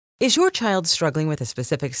Is your child struggling with a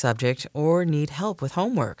specific subject or need help with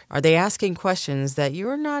homework? Are they asking questions that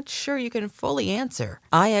you're not sure you can fully answer?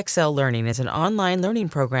 IXL Learning is an online learning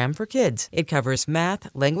program for kids. It covers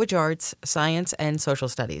math, language arts, science, and social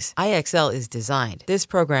studies. IXL is designed. This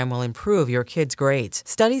program will improve your kids' grades.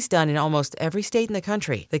 Studies done in almost every state in the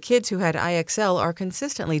country. The kids who had IXL are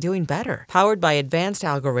consistently doing better. Powered by advanced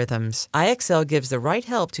algorithms, IXL gives the right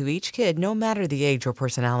help to each kid no matter the age or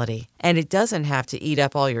personality. And it doesn't have to eat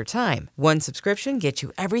up all your time. One subscription gets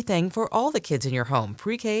you everything for all the kids in your home,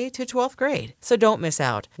 pre-K to 12th grade. So don't miss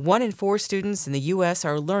out. 1 in 4 students in the U.S.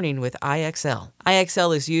 are learning with IXL.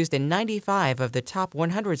 IXL is used in 95 of the top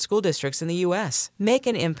 100 school districts in the U.S. Make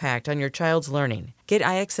an impact on your child's learning. Get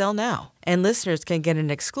IXL now. And listeners can get an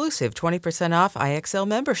exclusive 20% off IXL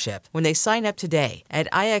membership when they sign up today at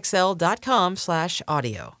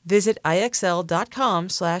IXL.com/audio. Visit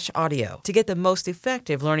IXL.com/audio to get the most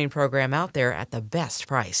effective learning program out there at the best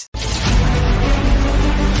price.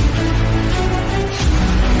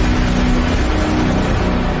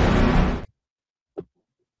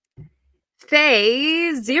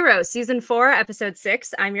 Phase Zero, Season 4, Episode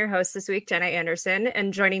 6. I'm your host this week, Jenna Anderson,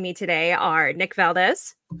 and joining me today are Nick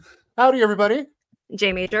Valdez. Howdy, everybody.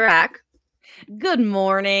 Jamie Durack. Good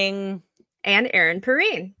morning. And Aaron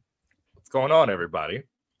Perrine. What's going on, everybody?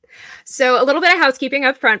 So a little bit of housekeeping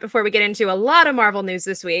up front before we get into a lot of Marvel news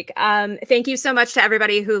this week. Thank you so much to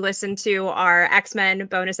everybody who listened to our X-Men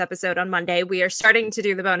bonus episode on Monday. We are starting to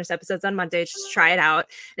do the bonus episodes on Monday just to try it out.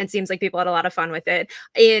 And it seems like people had a lot of fun with it.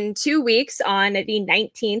 In 2 weeks, on the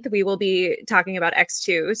 19th, we will be talking about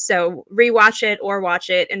X2. So rewatch it or watch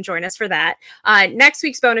it and join us for that. Next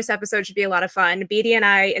week's bonus episode should be a lot of fun. BD and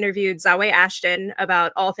I interviewed Zawe Ashton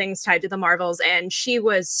about all things tied to the Marvels, and she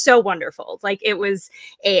was so wonderful. Like, it was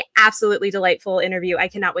a absolutely delightful interview. I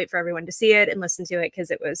cannot wait for everyone to see it and listen to it because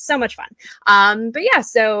it was so much fun. But yeah,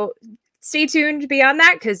 so stay tuned beyond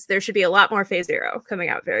that because there should be a lot more Phase Zero coming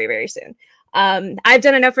out very, very soon. I've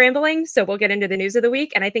done enough rambling, so we'll get into the news of the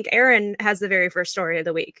week. And I think Aaron has the very first story of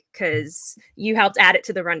the week because you helped add it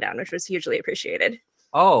to the rundown, which was hugely appreciated.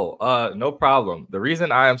 Oh, no problem. The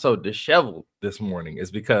reason I am so disheveled this morning is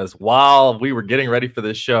because while we were getting ready for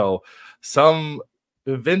this show, some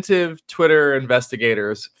inventive Twitter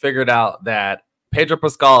investigators figured out that Pedro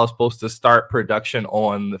Pascal is supposed to start production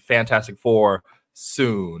on the Fantastic Four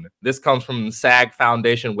soon. This comes from the SAG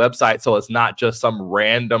Foundation website, so it's not just some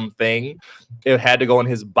random thing. It had to go in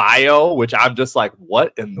his bio, which I'm just like,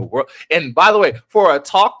 what in the world? And by the way, for a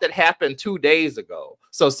talk that happened 2 days ago,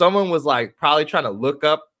 so someone was like probably trying to look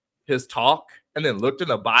up his talk and then looked in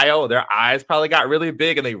the bio, their eyes probably got really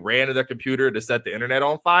big and they ran to their computer to set the internet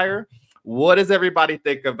on fire. What does everybody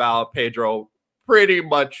think about Pedro pretty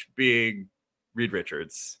much being Reed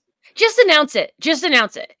Richards? Just announce it. Just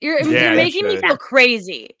announce it. You're making me feel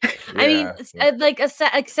crazy. Yeah, I mean, like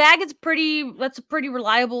SAG is that's a pretty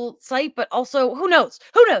reliable site, but also who knows?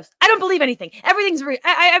 Who knows? I don't believe anything. Everything's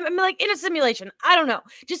I'm like in a simulation. I don't know.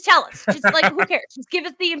 Just tell us. Just like who cares? Just give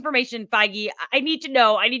us the information, Feige. I need to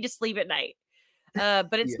know. I need to sleep at night.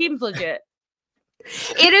 But it seems legit.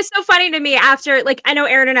 It is so funny to me after, like, I know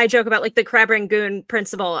Aaron and I joke about like the crab rangoon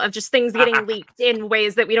principle of just things getting leaked in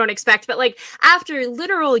ways that we don't expect. But like after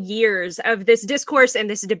literal years of this discourse and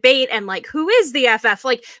this debate and like, who is the FF?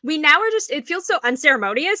 Like we now are just, it feels so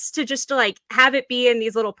unceremonious to just like have it be in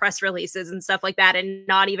these little press releases and stuff like that and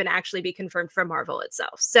not even actually be confirmed from Marvel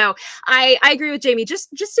itself. So I agree with Jamie.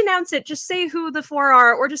 Just announce it. Just say who the four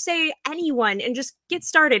are or just say anyone and just get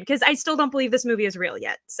started because I still don't believe this movie is real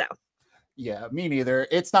yet. So. Yeah, me neither.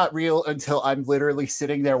 It's not real until I'm literally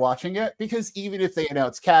sitting there watching it because even if they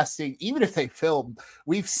announce casting, even if they film,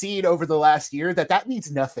 we've seen over the last year that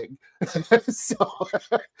means nothing. So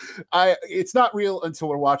it's not real until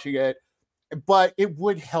we're watching it, but it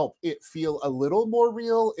would help it feel a little more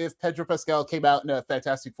real if Pedro Pascal came out in a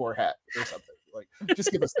Fantastic Four hat or something. Like,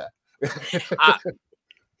 just give us that.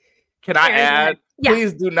 Can I add? Yeah.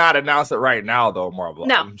 Please do not announce it right now, though, Marvel.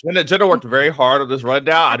 No. Jenna worked very hard on this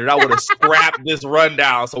rundown. I do not want to scrap this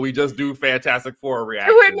rundown, so we just do Fantastic Four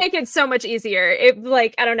reaction. It would make it so much easier. It,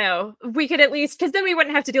 like, I don't know. We could at least, because then we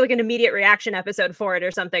wouldn't have to do like an immediate reaction episode for it or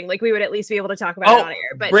something. Like, we would at least be able to talk about it on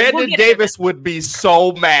air. But Brandon Davis would be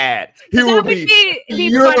so mad. He would be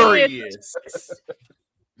furious.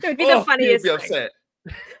 It would be the funniest. He would be upset.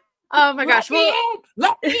 Oh my gosh.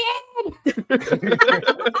 Let me in.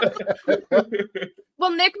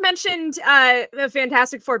 Well, Nick mentioned the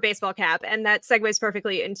Fantastic Four baseball cap, and that segues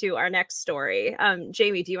perfectly into our next story.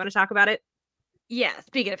 Jamie, do you want to talk about it? Yeah,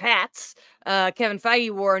 speaking of hats, Kevin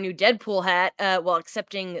Feige wore a new Deadpool hat while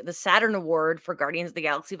accepting the Saturn Award for Guardians of the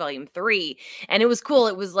Galaxy Volume 3. And it was cool.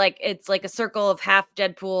 It's like a circle of half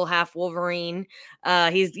Deadpool, half Wolverine.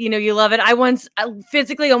 He's, you love it. I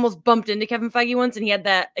physically almost bumped into Kevin Feige once, and he had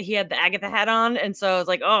the Agatha hat on. And so I was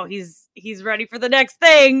like, oh, he's ready for the next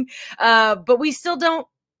thing. But we still don't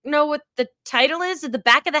know what the title is. Did the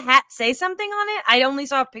back of the hat say something on it? I only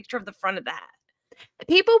saw a picture of the front of the hat.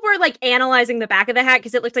 People were like analyzing the back of the hat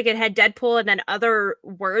because it looked like it had Deadpool and then other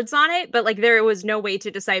words on it, but like there was no way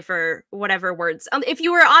to decipher whatever words. If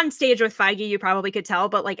you were on stage with Feige, you probably could tell,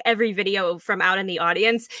 but like every video from out in the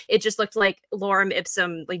audience, it just looked like lorem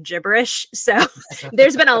ipsum, like gibberish. So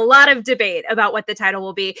there's been a lot of debate about what the title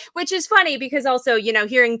will be, which is funny because also,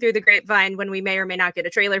 hearing through the grapevine when we may or may not get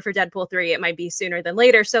a trailer for Deadpool 3, it might be sooner than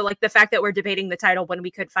later. So like the fact that we're debating the title when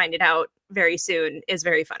we could find it out very soon is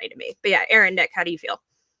very funny to me. But yeah, Aaron, Nick, how do you feel?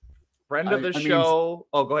 Friend of the show.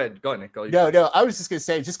 Go ahead, Nick. Go. No. I was just gonna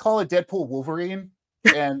say, just call it Deadpool Wolverine,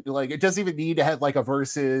 and like it doesn't even need to have like a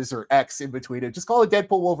versus or X in between it. Just call it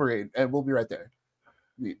Deadpool Wolverine, and we'll be right there.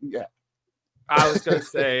 Yeah. I was gonna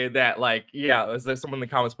say that, as there's someone in the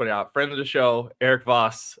comments putting out, friend of the show, Eric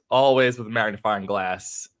Voss, always with a magnifying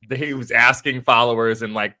glass. He was asking followers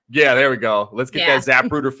and there we go. Let's get that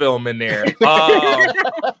Zapruder film in there.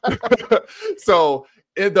 So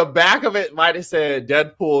in the back of it might have said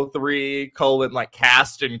Deadpool 3 :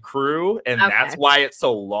 cast and crew, and that's why it's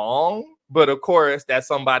so long. But of course, that's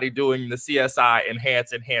somebody doing the CSI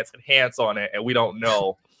enhance on it, and we don't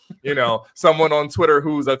know. Someone on Twitter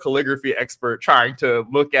who's a calligraphy expert trying to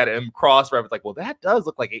look at it and cross-reference, well, that does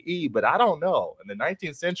look like an E, but I don't know. In the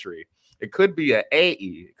 19th century, it could be an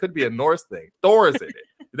AE. It could be a Norse thing. Thor is in it.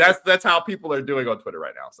 That's how people are doing on Twitter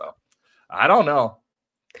right now. So I don't know.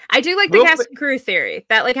 I do like the cast and crew theory.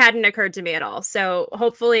 That hadn't occurred to me at all. So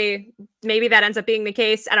hopefully maybe that ends up being the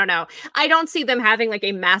case. I don't know. I don't see them having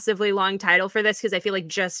a massively long title for this because I feel like,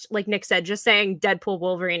 just like Nick said, just saying Deadpool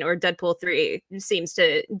Wolverine or Deadpool 3 seems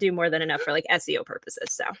to do more than enough for SEO purposes.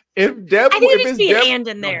 So I think it needs to be an and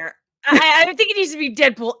in there. I think it needs to be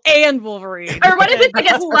Deadpool and Wolverine. Or what if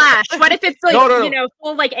it's a slash? What if it's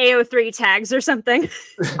full AO3 tags or something?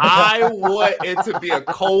 I want it to be a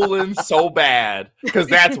colon so bad because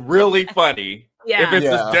that's really funny. Yeah. If it's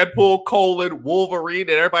just Deadpool : Wolverine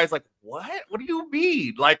and everybody's like, what? What do you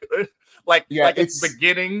mean? It's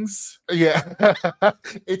beginnings. Yeah.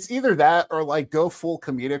 It's either that or go full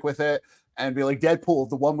comedic with it. And be like Deadpool,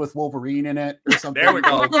 the one with Wolverine in it, or something. There we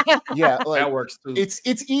go. Yeah, that works too. It's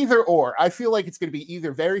either or. I feel like it's going to be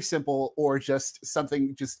either very simple or just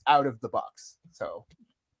something just out of the box. So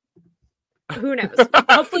who knows?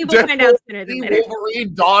 Hopefully, we'll find out sooner than later.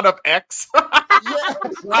 Wolverine: Dawn of X.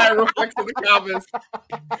 I reflect in the comments.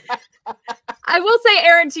 I will say,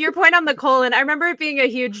 Aaron, to your point on the colon, I remember it being a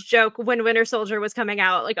huge joke when Winter Soldier was coming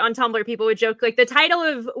out. On Tumblr, people would joke, the title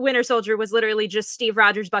of Winter Soldier was literally just Steve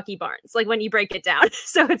Rogers, Bucky Barnes, when you break it down.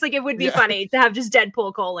 So it's it would be funny to have just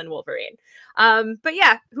Deadpool : Wolverine. But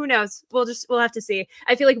yeah, who knows? We'll have to see.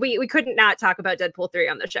 I feel like we couldn't not talk about Deadpool 3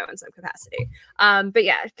 on the show in some capacity. But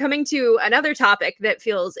yeah, coming to another topic that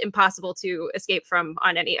feels impossible to escape from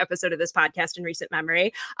on any episode of this podcast in recent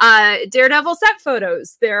memory, Daredevil set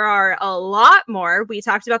photos. There are a lot more. We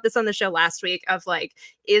talked about this on the show last week of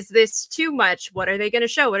is this too much? What are they going to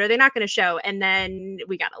show? What are they not going to show? And then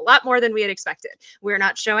we got a lot more than we had expected. We're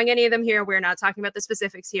not showing any of them here. We're not talking about the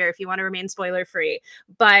specifics here if you want to remain spoiler free.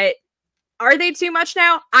 But are they too much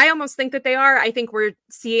now? I almost think that they are. I think we're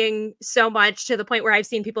seeing so much to the point where I've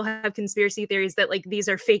seen people have conspiracy theories that these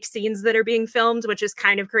are fake scenes that are being filmed, which is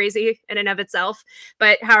kind of crazy in and of itself.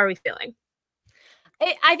 But how are we feeling?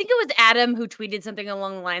 I think it was Adam who tweeted something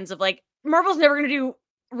along the lines of Marvel's never going to do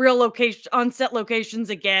real on-set locations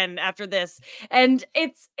again after this. And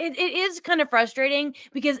it is kind of frustrating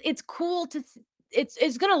because it's cool to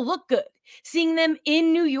it's going to look good seeing them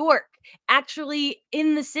in New York, actually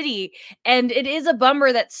in the city. And it is a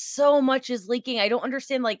bummer that so much is leaking. I don't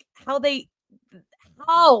understand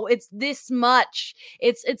how it's this much.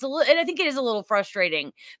 It's a little, and I think it is a little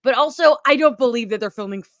frustrating, but also I don't believe that they're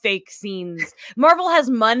filming fake scenes. Marvel has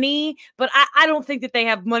money, but I don't think that they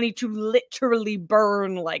have money to literally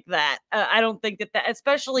burn like that. I don't think that,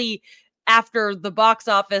 especially after the box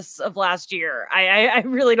office of last year, I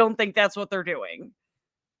really don't think that's what they're doing.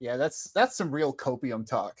 Yeah, that's some real copium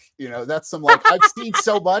talk. That's some I've seen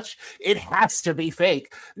so much, it has to be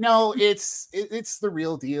fake. No, it's the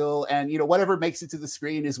real deal, and whatever makes it to the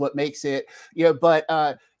screen is what makes it. But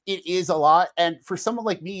it is a lot, and for someone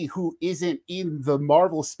like me who isn't in the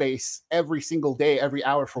Marvel space every single day, every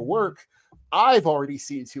hour for work, I've already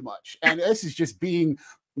seen too much, and this is just being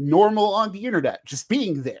normal on the internet, just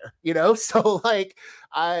being there, you know? So like,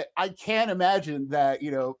 I can't imagine that,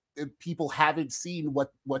 you know, if people haven't seen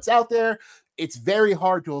what's out there. It's very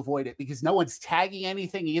hard to avoid it because no one's tagging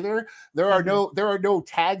anything either. There are no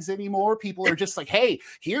tags anymore. People are just like, hey,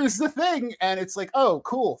 here's the thing. And it's like, oh,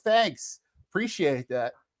 cool. Thanks. Appreciate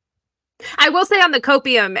that. I will say on the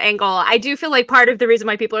copium angle, I do feel like part of the reason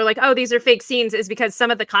why people are like, oh, these are fake scenes is because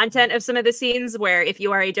some of the content of some of the scenes where if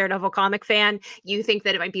you are a Daredevil comic fan, you think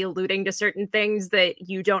that it might be alluding to certain things that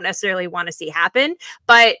you don't necessarily want to see happen.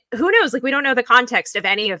 But who knows? Like, we don't know the context of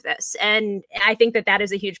any of this. And I think that that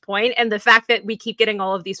is a huge point. And the fact that we keep getting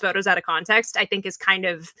all of these photos out of context, I think is kind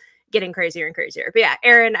of getting crazier and crazier. But yeah,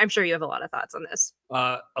 Aaron, I'm sure you have a lot of thoughts on this.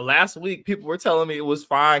 Last week, people were telling me it was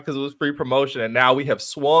fine because it was pre-promotion, and now we have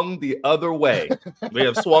swung the other way. We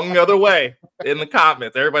have swung the other way in the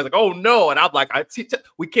comments. Everybody's like, "Oh no!" And I'm like,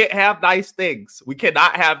 "We can't have nice things. We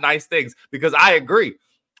cannot have nice things." Because I agree.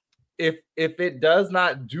 If it does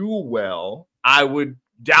not do well, I would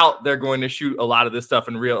doubt they're going to shoot a lot of this stuff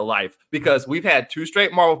in real life because we've had 2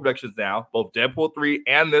 straight Marvel productions now, both Deadpool 3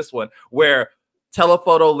 and this one, where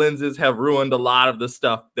telephoto lenses have ruined a lot of the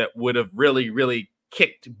stuff that would have really, really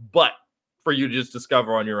kicked butt for you to just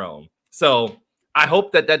discover on your own. So I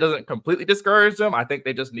hope that doesn't completely discourage them. I think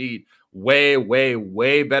they just need way, way,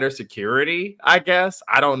 way better security, I guess.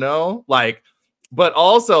 I don't know. Like, but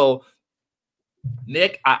also,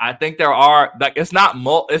 Nick, I think there are, like, it's not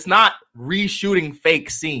reshooting fake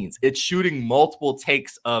scenes. It's shooting multiple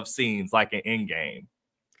takes of scenes like an in-game.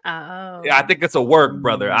 Oh. Yeah, I think it's a work,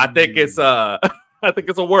 brother. I think it's I think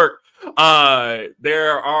it's a work.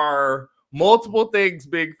 There are multiple things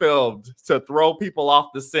being filmed to throw people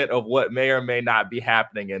off the scent of what may or may not be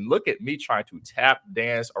happening. And look at me trying to tap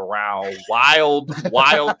dance around wild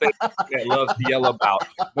things that love to yell about.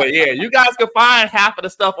 But yeah, you guys can find half of the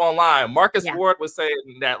stuff online. Marcus Ward was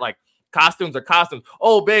saying that, like, costumes are costumes.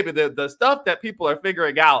 Oh, baby, the stuff that people are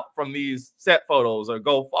figuring out from these set photos or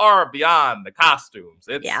go far beyond the costumes.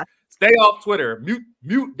 It's stay off Twitter.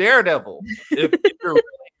 Mute Daredevil if you're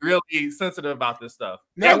really sensitive about this stuff.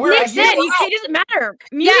 Nick said it doesn't matter.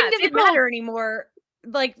 Muting doesn't matter anymore.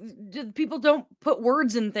 Like, people don't put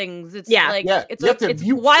words in things. It's it's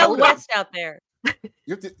Wild West out there.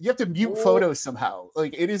 You have to mute photos somehow.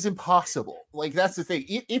 Like, it is impossible. Like, that's the thing.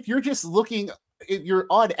 If you're just looking, if you're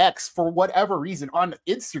on X for whatever reason, on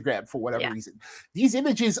Instagram for whatever reason, these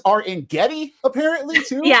images are in Getty apparently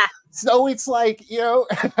too. So it's like, you know,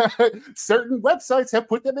 certain websites have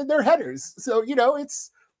put them in their headers. So, you know,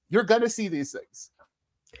 you're gonna see these things.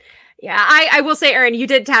 Yeah, I will say, Aaron, you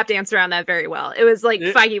did tap dance around that very well. It was like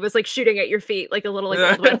Feige was like shooting at your feet like a little like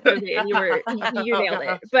Old West movie, and you nailed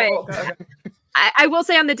it. But I will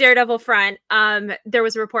say on the Daredevil front, there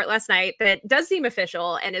was a report last night that does seem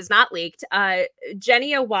official and is not leaked.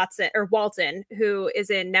 Jenia Walton, who is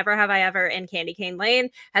in Never Have I Ever and Candy Cane Lane,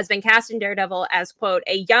 has been cast in Daredevil as, quote,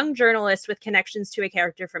 a young journalist with connections to a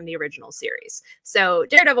character from the original series. So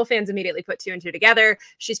Daredevil fans immediately put 2 and 2 together.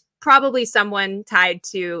 She's probably someone tied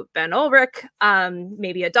to Ben Ulrich,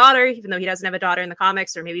 maybe a daughter, even though he doesn't have a daughter in the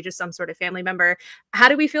comics, or maybe just some sort of family member. How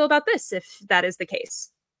do we feel about this if that is the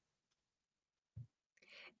case?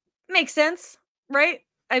 Makes sense, right?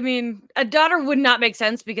 I mean, a daughter would not make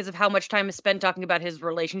sense because of how much time is spent talking about his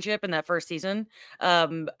relationship in that first season.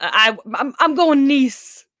 I'm going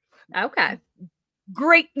niece. Okay,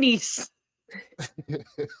 great niece.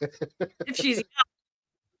 If she's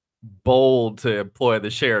bold to employ the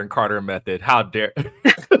Sharon Carter method, how dare?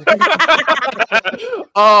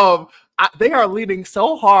 They are leaning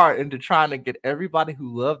so hard into trying to get everybody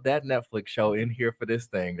who loved that Netflix show in here for this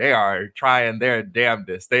thing. They are trying their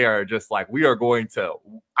damnedest. They are just like, we are going to,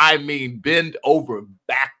 bend over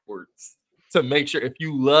backwards to make sure if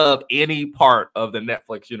you love any part of the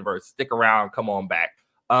Netflix universe, stick around, come on back.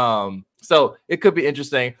 So it could be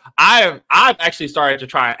interesting. I've actually started to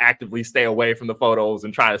try and actively stay away from the photos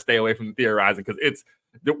and try to stay away from the theorizing because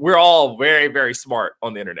we're all very, very smart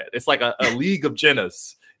on the internet. It's like a league of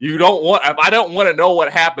Jennas. If I don't want to know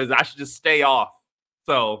what happens, I should just stay off.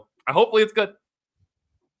 So hopefully it's good.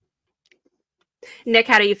 Nick,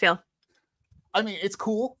 how do you feel? I mean, it's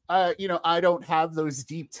cool. You know, I don't have those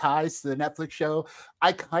deep ties to the Netflix show.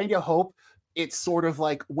 I kind of hope it's sort of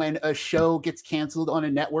like when a show gets canceled on a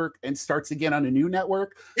network and starts again on a new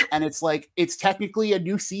network. And it's like, it's technically a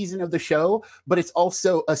new season of the show, but it's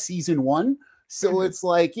also a season 1. So it's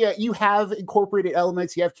like, yeah, you have incorporated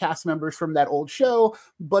elements, you have cast members from that old show,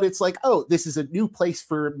 but it's like, oh, this is a new place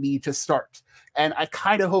for me to start. And I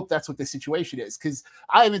kind of hope that's what the situation is, because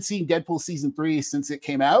I haven't seen Deadpool season 3 since it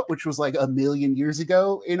came out, which was like 1 million years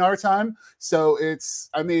ago in our time. So it's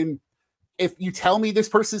if you tell me this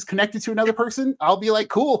person is connected to another person, I'll be like,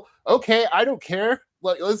 cool, okay, I don't care.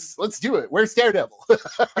 Let's do it. Where's Daredevil?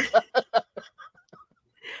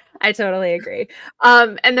 I totally agree.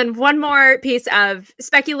 And then one more piece of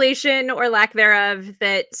speculation or lack thereof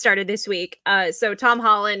that started this week. So Tom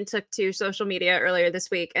Holland took to social media earlier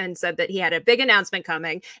this week and said that he had a big announcement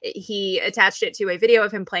coming. He attached it to a video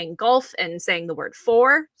of him playing golf and saying the word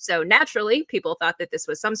 4. So naturally, people thought that this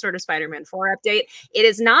was some sort of Spider-Man 4 update. It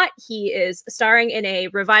is not. He is starring in a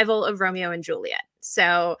revival of Romeo and Juliet.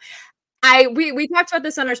 So we talked about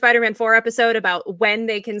this on our Spider-Man 4 episode about when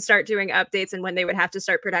they can start doing updates and when they would have to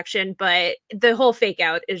start production, but the whole fake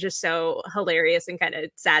out is just so hilarious and kind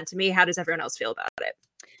of sad to me. How does everyone else feel about it?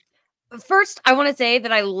 First, I want to say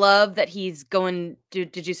that I love that he's going to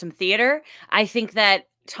do some theater. I think that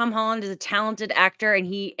Tom Holland is a talented actor,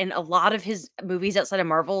 and a lot of his movies outside of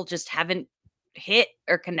Marvel just haven't hit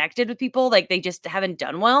or connected with people. Like, they just haven't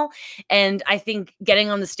done well. And I think getting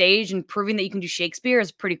on the stage and proving that you can do Shakespeare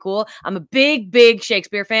is pretty cool. I'm a big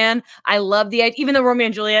Shakespeare fan. I love the idea, even though Romeo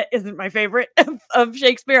and Juliet isn't my favorite of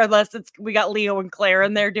Shakespeare, unless we got Leo and Claire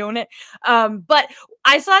in there doing it. But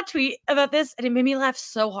I saw a tweet about this and it made me laugh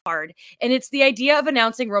so hard. And it's the idea of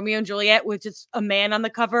announcing Romeo and Juliet with just a man on the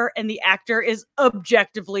cover and the actor is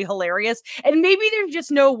objectively hilarious. And maybe there's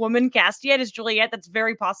just no woman cast yet as Juliet. That's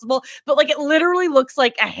very possible. But like, it literally looks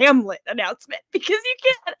like a Hamlet announcement, because you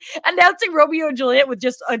can't. Announcing Romeo and Juliet with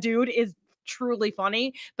just a dude is truly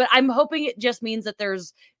funny. But I'm hoping it just means that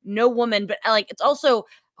there's no woman. But like, it's also,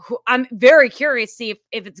 I'm very curious to see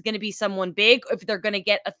if it's going to be someone big, if they're going to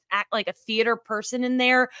get a theater person in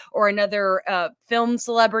there or another film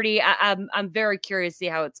celebrity. I'm very curious to see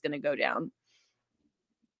how it's going to go down.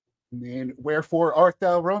 I mean, wherefore art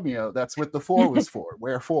thou, Romeo? That's what the 4 was for.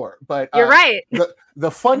 Wherefore? But you're right. The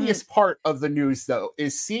funniest part of the news, though,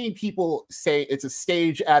 is seeing people say it's a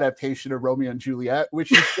stage adaptation of Romeo and Juliet,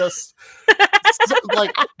 which is just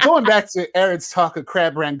like going back to Aaron's talk of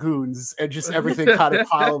crab rangoons and just everything kind of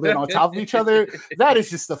piled in on top of each other. That is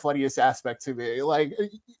just the funniest aspect to me. Like,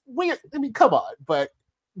 I mean, come on, but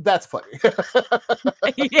that's funny.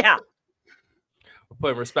 Yeah.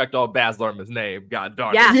 Putting respect on Baz Luhrmann's name. God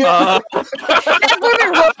darn yeah. it.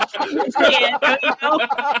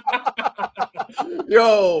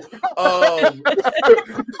 Yo.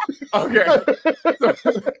 Okay.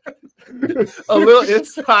 A little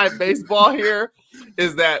inside baseball here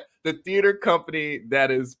is that the theater company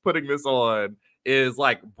that is putting this on is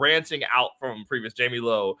like branching out from previous Jamie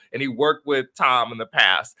Lowe, and he worked with Tom in the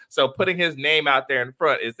past. So putting his name out there in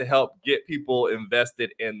front is to help get people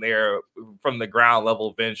invested in their from the ground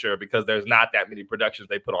level venture, because there's not that many productions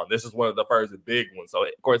they put on. This is one of the first big ones. So of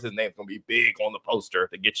course his name's gonna be big on the poster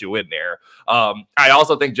to get you in there. I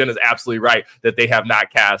also think Jen is absolutely right that they have not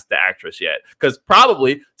cast the actress yet, because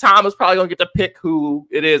probably Tom is probably gonna get to pick who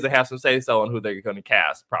it is and have some say so on who they're gonna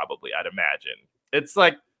cast. Probably, I'd imagine. It's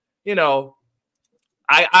like, you know,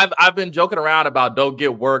 I've been joking around about don't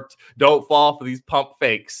get worked, don't fall for these pump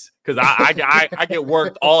fakes, because I get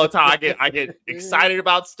worked all the time. I get excited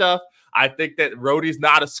about stuff. I think that Rhodey's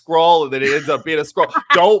not a Skrull, and then it ends up being a Skrull.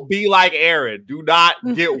 Don't be like Aaron. Do not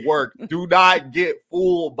get worked. Do not get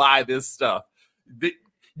fooled by this stuff.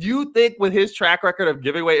 You think with his track record of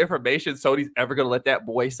giving away information, Sony's ever going to let that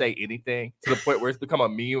boy say anything to the point where it's become a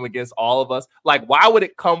meme against all of us? Like, why would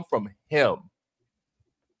it come from him?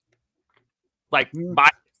 Like, by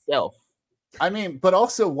itself. I mean, but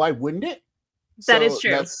also, why wouldn't it? That is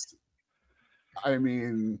true. I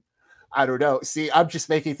mean, I don't know. See, I'm just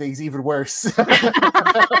making things even worse. He did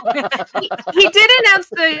announce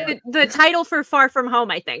the title for Far From Home,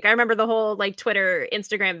 I think. I remember the whole like Twitter,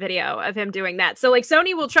 Instagram video of him doing that. So like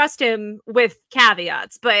Sony will trust him with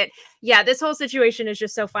caveats. But yeah, this whole situation is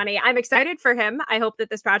just so funny. I'm excited for him. I hope that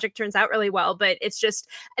this project turns out really well. But it's just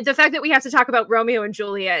the fact that we have to talk about Romeo and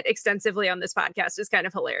Juliet extensively on this podcast is kind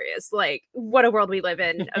of hilarious. Like, what a world we live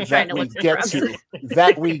in of trying to look for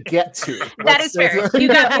that we get to. That is fair. You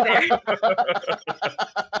got me there.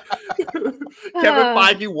 Kevin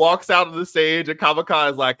Feige walks out of the stage and Comic-Con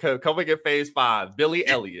is like, coming in phase 5, Billy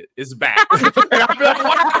Elliot is back. And I'm like,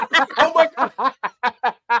 oh my God.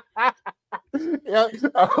 Yeah.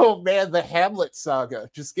 Oh man, the Hamlet saga.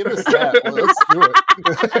 Just give us that. Well, let's do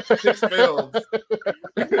it. 6 films.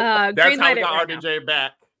 That's how we got RDJ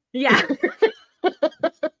back. Yeah.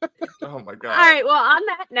 Oh my God. All right. Well, on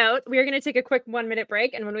that note, we're going to take a quick 1-minute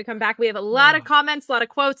break. And when we come back, we have a lot of comments, a lot of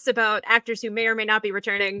quotes about actors who may or may not be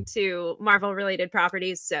returning to Marvel related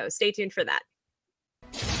properties. So stay tuned for that.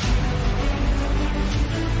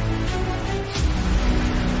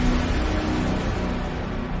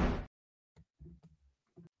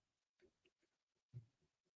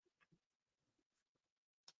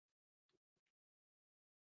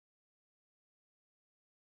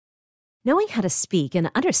 Knowing how to speak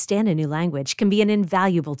and understand a new language can be an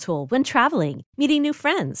invaluable tool when traveling, meeting new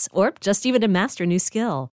friends, or just even to master a new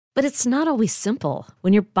skill. But it's not always simple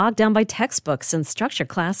when you're bogged down by textbooks and structured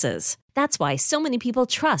classes. That's why so many people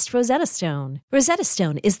trust Rosetta Stone. Rosetta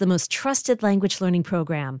Stone is the most trusted language learning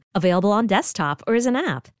program, available on desktop or as an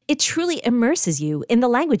app. It truly immerses you in the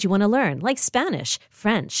language you want to learn, like Spanish,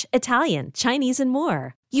 French, Italian, Chinese, and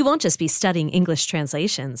more. You won't just be studying English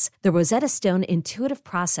translations. The Rosetta Stone intuitive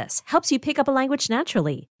process helps you pick up a language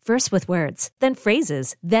naturally, first with words, then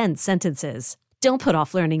phrases, then sentences. Don't put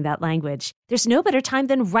off learning that language. There's no better time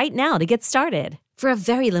than right now to get started. For a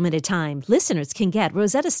very limited time, listeners can get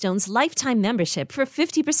Rosetta Stone's lifetime membership for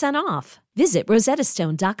 50% off. Visit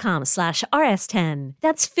rosettastone.com/rs10.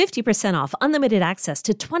 That's 50% off unlimited access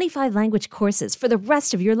to 25 language courses for the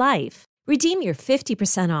rest of your life. Redeem your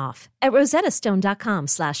 50% off at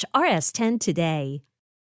rosettastone.com/rs10 today.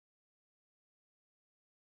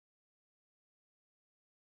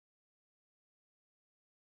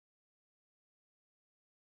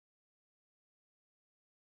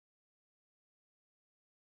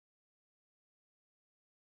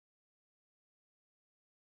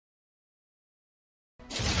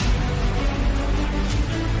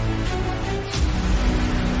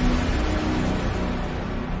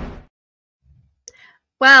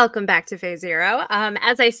 Welcome back to Phase Zero.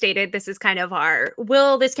 As I stated, this is kind of our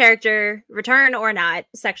will this character return or not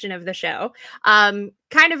section of the show. Kind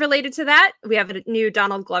of related to that, we have a new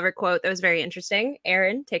Donald Glover quote that was very interesting.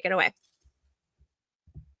 Aaron, take it away.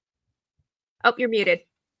 Oh, you're muted.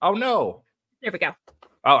 Oh, no. There we go.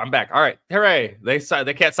 Oh, I'm back. All right. Hooray. They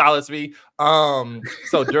can't silence me.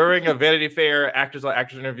 So during a Vanity Fair actors on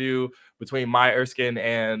actors interview between Maya Erskine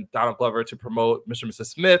and Donald Glover to promote Mr. and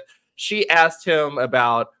Mrs. Smith, she asked him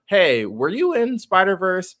about, hey, were you in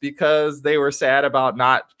Spider-Verse because they were sad about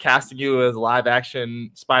not casting you as live action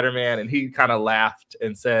Spider-Man? And he kind of laughed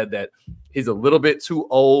and said that he's a little bit too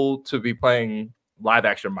old to be playing live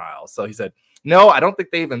action Miles. So he said, no, I don't think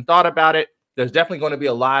they even thought about it. There's definitely going to be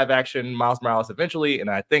a live action Miles Morales eventually. And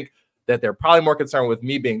I think that they're probably more concerned with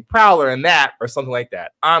me being Prowler and that or something like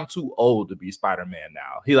that. I'm too old to be Spider-Man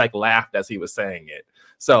now. He laughed as he was saying it.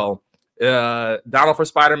 So Donald for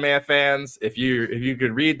Spider-Man fans, if you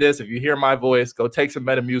could read this, if you hear my voice, go take some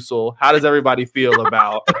Metamucil. How does everybody feel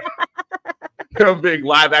about him being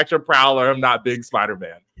live action Prowler? I'm not big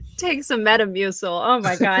Spider-Man. Take some Metamucil. Oh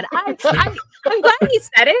my god, I'm glad he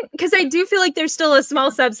said it because I do feel like there's still a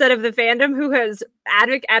small subset of the fandom who has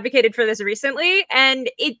advocated for this recently,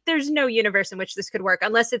 and there's no universe in which this could work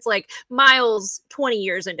unless it's like Miles 20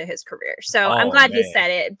 years into his career. So I'm glad he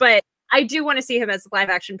said it, but I do want to see him as live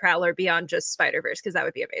action Prowler beyond just Spider-Verse because that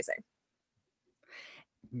would be amazing.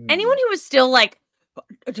 Anyone who was still like,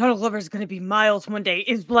 Donald Glover is going to be Miles one day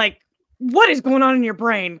is like, what is going on in your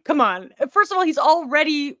brain? Come on. First of all, he's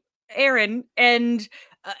already Aaron, and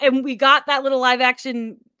we got that little live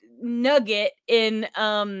action nugget in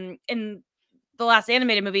the last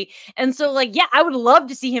animated movie. And so yeah, I would love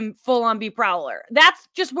to see him full on be Prowler. That's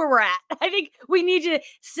just where we're at. I think we need to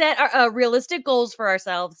set realistic goals for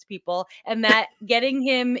ourselves, people, and that getting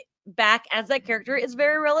him back as that character is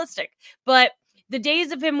very realistic. But the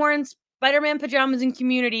days of him wearing Spider-Man pajamas in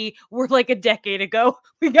Community were like a decade ago.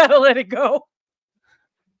 We got to let it go.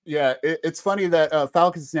 Yeah, it's funny that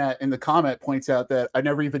FalconsNet in the comment points out that I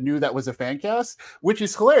never even knew that was a fan cast, which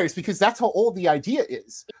is hilarious because that's how old the idea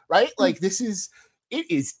is, right? Like it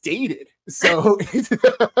is dated. So,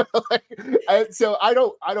 so I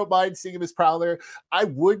don't mind seeing him as Prowler. I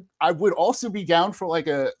would also be down for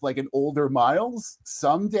an older Miles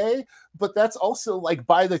someday, but that's also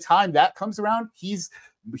by the time that comes around, he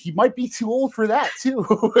might be too old for that too.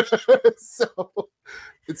 So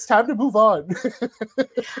it's time to move on.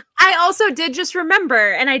 I also did just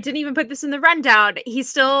remember, and I didn't even put this in the rundown, he's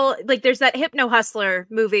still there's that Hypno Hustler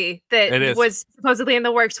movie that was supposedly in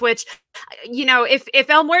the works, which, if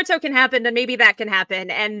El Muerto can happen, then maybe that can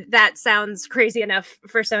happen. And that sounds crazy enough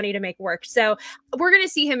for Sony to make work. So we're going to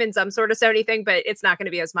see him in some sort of Sony thing, but it's not going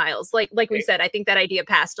to be as Miles. Like we said, I think that idea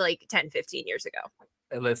passed 10, 15 years ago.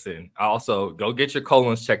 Listen, also go get your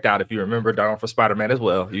colons checked out if you remember Donald for Spider-Man as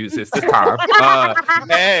well. Use this time.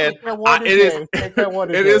 And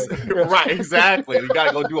it is right, exactly. You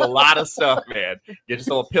gotta go do a lot of stuff, man. Get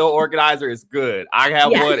yourself a pill organizer, it's good. I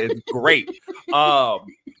have one, it's great.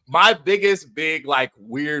 My biggest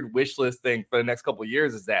weird wish list thing for the next couple of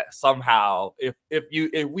years is that somehow if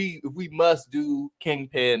we must do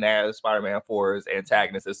Kingpin as Spider-Man 4's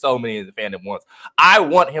antagonist, as so many of the fandom wants, I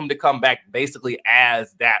want him to come back basically as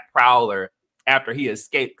that Prowler after he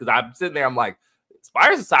escaped, because I'm sitting there, I'm like,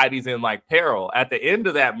 Spire Society's in like peril. At the end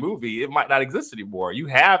of that movie, it might not exist anymore. You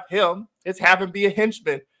have him. It's have him be a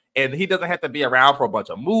henchman, and he doesn't have to be around for a bunch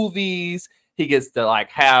of movies. He gets to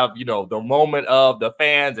like have, you know, the moment of the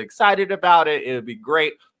fans excited about it. It would be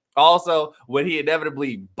great. Also, when he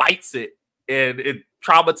inevitably bites it and it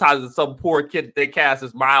traumatizes some poor kid that they cast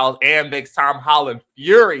as Miles and makes Tom Holland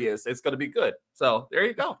furious, it's going to be good. So there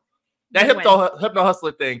you go. That hypno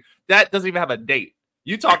hustler thing, that doesn't even have a date.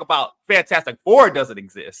 You talk about Fantastic Four doesn't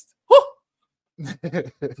exist.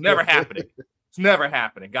 It's never happening. It's never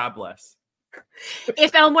happening. God bless.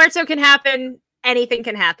 If El Muerto can happen, anything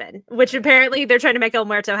can happen, which apparently they're trying to make El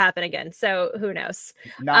Muerto happen again. So who knows?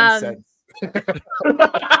 Nonsense. I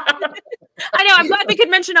know. I'm glad we could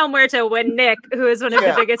mention El Muerto when Nick, who is one of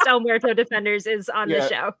the biggest El Muerto defenders, is on the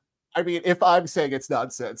show. I mean, if I'm saying it's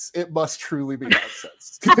nonsense, it must truly be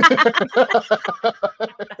nonsense.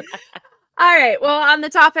 All right. Well, on the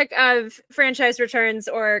topic of franchise returns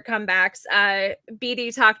or comebacks,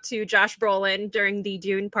 BD talked to Josh Brolin during the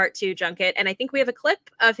Dune Part 2 junket, and I think we have a clip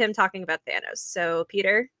of him talking about Thanos. So,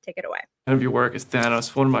 Peter, take it away. Of your work as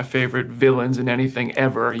Thanos, one of my favorite villains in anything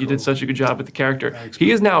ever. You did such a good job with the character. Thanks, he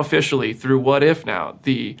is now officially, through What If now,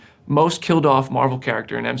 the most killed off Marvel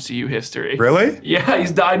character in MCU history. Really? Yeah,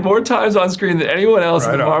 he's died more times on screen than anyone else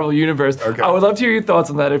in the Marvel universe. Okay. I would love to hear your thoughts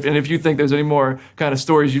on that, and if you think there's any more kind of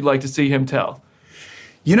stories you'd like to see him tell.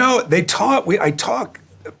 You know,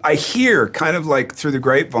 I hear kind of like through the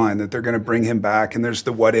grapevine that they're going to bring him back, and there's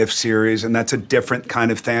the What If series, and that's a different kind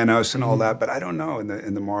of Thanos and all that. But I don't know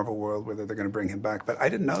in the Marvel world whether they're going to bring him back. But I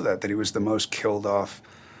didn't know that he was the most killed off.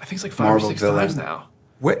 I think it's like 5 Marvel or 6 villain. times now.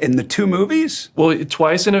 What, in the 2 movies? Well,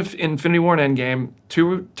 twice in Infinity War and Endgame,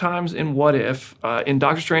 2 times in What If, in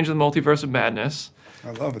Doctor Strange and the Multiverse of Madness.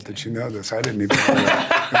 I love it that you know this. I didn't even know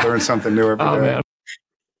that. I learn something new every day. Man.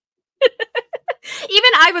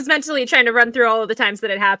 Even I was mentally trying to run through all of the times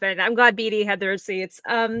that it happened. I'm glad BD had the receipts.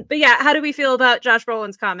 But yeah, how do we feel about Josh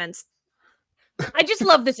Brolin's comments? I just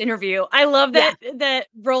love this interview. I love that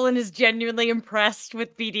Brolin is genuinely impressed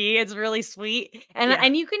with BD. It's really sweet.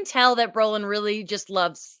 And you can tell that Brolin really just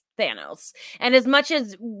loves Thanos. And as much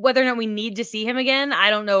as whether or not we need to see him again, I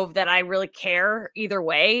don't know that I really care either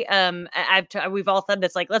way. We've all said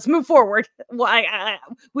this, like, let's move forward.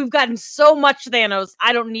 We've gotten so much Thanos.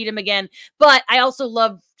 I don't need him again. But I also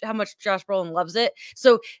love how much Josh Brolin loves it.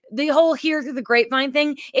 So the whole hear through the grapevine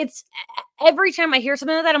thing, it's every time I hear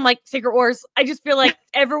something like that, I'm like, Secret Wars. I just feel like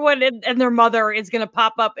everyone and their mother is going to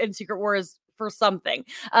pop up in Secret Wars for something.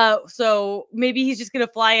 So maybe he's just going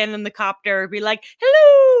to fly in the copter, be like,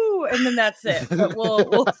 hello, and then that's it. But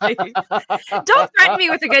we'll see. Don't threaten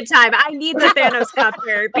me with a good time. I need the Thanos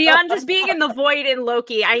copter. Beyond just being in the void in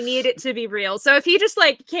Loki, I need it to be real. So if he just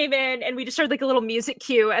like came in and we just heard like a little music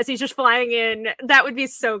cue as he's just flying in, that would be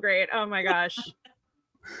so great. Oh my gosh.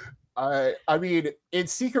 I mean, in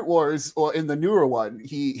Secret Wars, or in the newer one,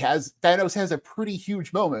 Thanos has a pretty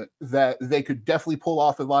huge moment that they could definitely pull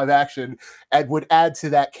off in live action and would add to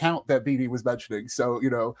that count that BD was mentioning. So, you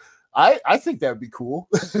know, I think that would be cool.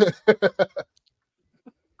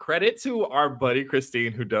 Credit to our buddy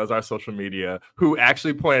Christine, who does our social media, who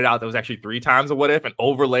actually pointed out there was actually 3 times a What If and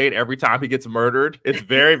overlaid every time he gets murdered. It's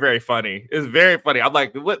very, very funny. It's very funny. I'm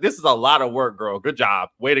like, this is a lot of work, girl. Good job.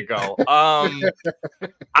 Way to go. I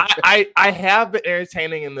have been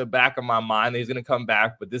entertaining in the back of my mind that he's going to come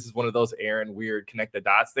back, but this is one of those Aaron weird connect the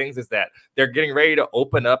dots things, is that they're getting ready to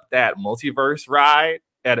open up that multiverse ride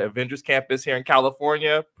at Avengers Campus here in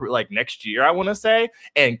California, like next year, I want to say.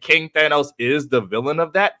 And King Thanos is the villain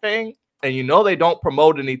of that thing. And you know they don't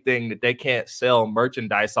promote anything that they can't sell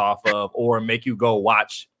merchandise off of or make you go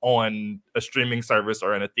watch on a streaming service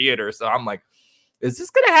or in a theater. So I'm like, is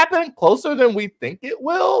this going to happen closer than we think it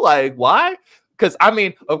will? Like, why? Because, I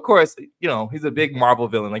mean, of course, you know, he's a big Marvel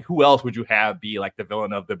villain. Like, who else would you have be like the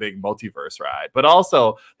villain of the big multiverse ride? But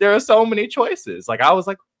also, there are so many choices. Like, I was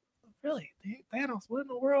like, really? Thanos, what in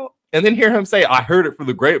the world? And then hear him say, I heard it from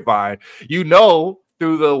the grapevine. You know,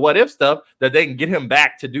 through the What If stuff, that they can get him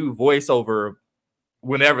back to do voiceover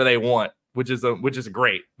whenever they want, which is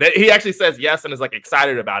great. That he actually says yes and is like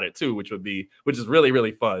excited about it too, which is really,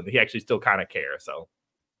 really fun. He actually still kind of cares. So,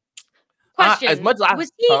 question: as much as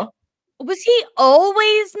was he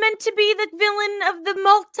always meant to be the villain of the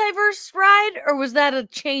multiverse ride, or was that a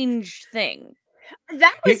changed thing?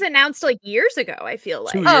 That was announced like years ago, I feel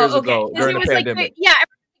like. 2 years ago during the Like pandemic.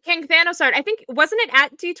 King Thanos art. I think, wasn't it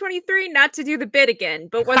at D23? Not to do the bid again,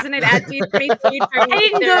 but wasn't it at D23? I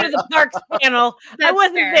didn't go to the parks panel. I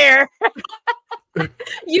wasn't there.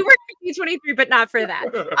 You were at D23, but not for that.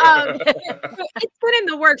 It's been in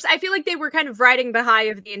the works. I feel like they were kind of riding the high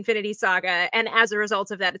of the Infinity Saga, and as a result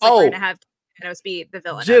of that, it's like we're going to have Thanos be the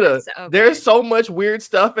villain. Jitta, So. there's so much weird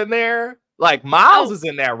stuff in there. Like Miles is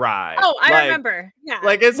in that ride. Oh, I remember. Yeah.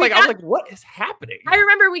 Like it's like I was like, what is happening? I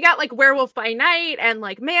remember we got like Werewolf by Night and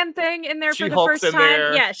like Man Thing in there for the first time.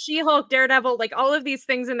 There. Yeah, She-Hulk, Daredevil, like all of these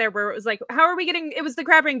things in there where it was like, how are we getting? It was the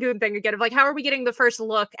Crab Rangoon thing again of like, how are we getting the first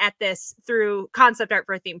look at this through concept art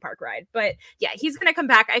for a theme park ride? But yeah, he's gonna come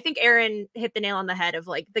back. I think Aaron hit the nail on the head of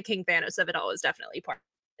like the King Thanos of it all is definitely part.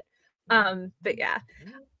 But yeah.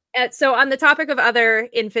 So on the topic of other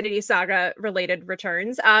Infinity Saga related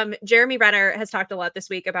returns, Jeremy Renner has talked a lot this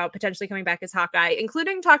week about potentially coming back as Hawkeye,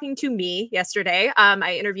 including talking to me yesterday.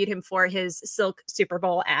 I interviewed him for his Silk Super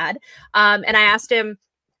Bowl ad. And I asked him,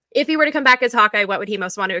 if he were to come back as Hawkeye, what would he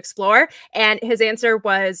most want to explore? And his answer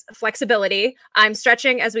was flexibility. I'm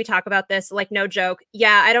stretching as we talk about this, like no joke.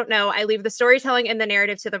 Yeah, I don't know. I leave the storytelling and the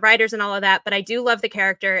narrative to the writers and all of that, but I do love the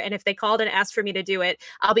character. And if they called and asked for me to do it,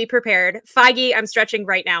 I'll be prepared. Feige, I'm stretching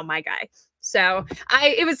right now, my guy. So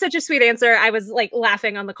it was such a sweet answer. I was like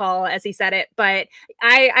laughing on the call as he said it, but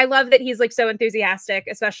I love that he's like so enthusiastic,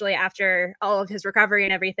 especially after all of his recovery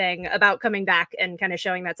and everything, about coming back and kind of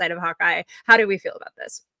showing that side of Hawkeye. How do we feel about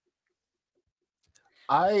this?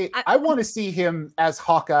 I want to see him as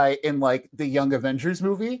Hawkeye in like the Young Avengers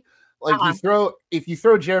movie. Like if you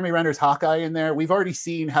throw Jeremy Renner's Hawkeye in there, we've already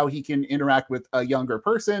seen how he can interact with a younger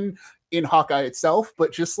person in Hawkeye itself,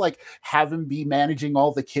 but just like have him be managing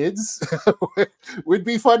all the kids would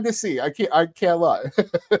be fun to see. I can't lie.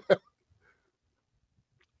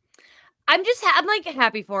 I'm like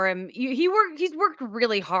happy for him. He's worked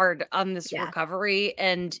really hard on this recovery,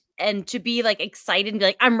 and to be like excited and be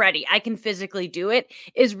like, I'm ready, I can physically do it,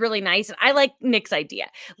 is really nice. And I like Nick's idea,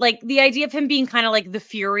 like the idea of him being kind of like the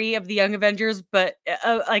Fury of the Young Avengers, but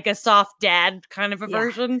like a soft dad kind of a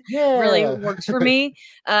version. Really works for me.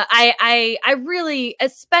 I really,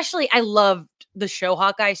 especially, I love the show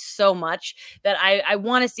Hawkeye so much that I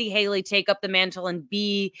want to see Haley take up the mantle and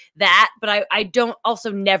be that, but I don't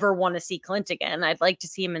also never want to see Clint again. I'd like to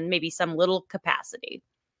see him in maybe some little capacity.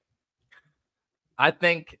 I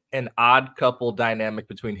think an odd couple dynamic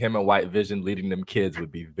between him and White Vision leading them kids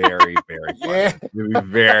would be very, very fun. It would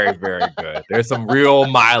be very, very good. There's some real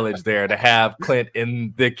mileage there to have Clint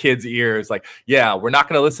in the kids' ears. Like, yeah, we're not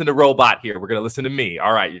going to listen to Robot here. We're going to listen to me.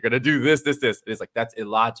 All right, you're going to do this. It's like, that's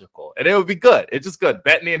illogical. And it would be good. It's just good.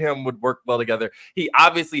 Bettany and him would work well together. He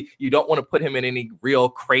obviously, you don't want to put him in any real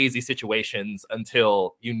crazy situations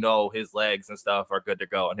until you know his legs and stuff are good to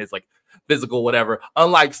go and his like physical whatever.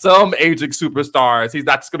 Unlike some aging superstars, he's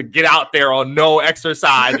not just going to get out there on no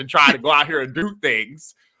exercise and try to go out here and do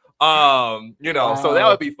things. So that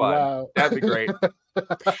would be fun. Wow. That'd be great.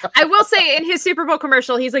 I will say in his Super Bowl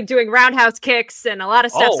commercial, he's like doing roundhouse kicks and a lot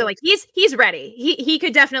of stuff. So like he's ready. He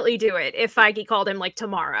could definitely do it if Feige called him like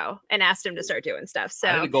tomorrow and asked him to start doing stuff. So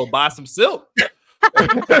I need to go buy some silk.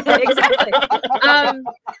 Exactly.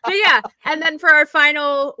 But yeah, and then for our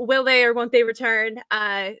final will they or won't they return,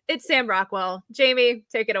 it's Sam Rockwell. Jamie,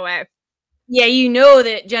 take it away. Yeah, you know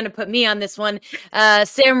that Jenna put me on this one.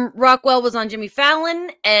 Sam Rockwell was on Jimmy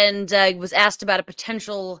Fallon and was asked about a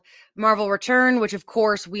potential Marvel return, which of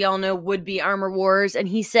course we all know would be Armor Wars. And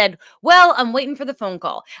he said, well, I'm waiting for the phone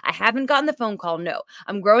call. I haven't gotten the phone call. No,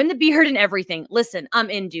 I'm growing the beard and everything. Listen, I'm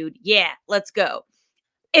in, dude. Yeah, let's go.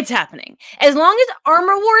 It's happening. As long as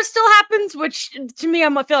Armor Wars still happens, which to me,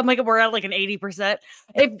 I'm like we're at like an 80%.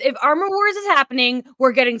 If Armor Wars is happening,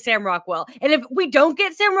 we're getting Sam Rockwell. And if we don't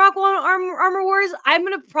get Sam Rockwell on Armor Wars, I'm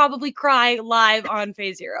going to probably cry live on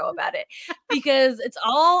Phase Zero about it because it's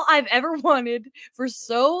all I've ever wanted for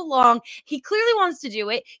so long. He clearly wants to do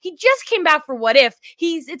it. He just came back for What If.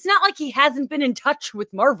 It's not like he hasn't been in touch with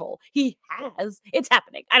Marvel. He has. It's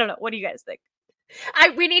happening. I don't know. What do you guys think?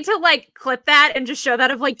 We need to like clip that and just show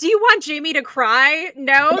that of like, do you want Jamie to cry?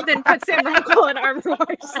 No, then put Sam Rockwell in Armor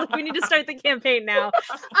Wars. Like, we need to start the campaign now.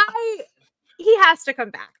 He has to come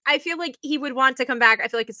back. I feel like he would want to come back. I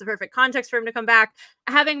feel like it's the perfect context for him to come back.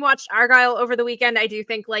 Having watched Argyle over the weekend, I do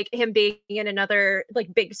think like him being in another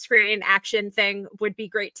like big screen action thing would be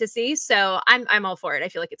great to see. So I'm all for it. I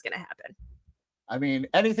feel like it's going to happen. I mean,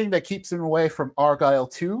 anything that keeps him away from Argyle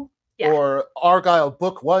 2. Yeah. Or Argyle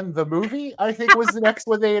Book 1, the movie, I think was the next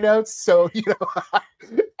one they announced. So,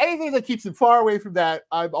 anything that keeps him far away from that,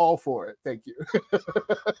 I'm all for it. Thank you.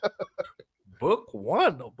 Book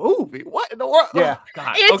 1, the movie? What in the world? Yeah. Oh,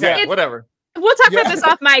 God. Okay, whatever. We'll talk about this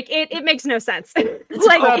off mic. It makes no sense. It's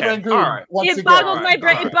like all right. It boggled my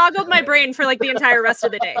brain. It boggled my brain for like the entire rest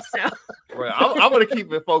of the day. So Right. I'm going to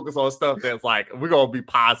keep it focused on stuff that's like we're going to be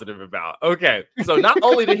positive about. Okay. So not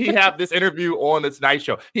only did he have this interview on the Tonight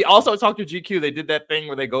Show, he also talked to GQ. They did that thing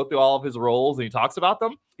where they go through all of his roles and he talks about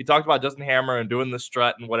them. He talked about Justin Hammer and doing the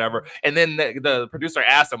strut and whatever. And then the producer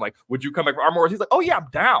asked him, like, would you come back for Armor Wars? He's like, oh, yeah, I'm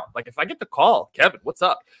down. Like, if I get the call, Kevin, what's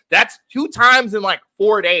up? That's 2 times in like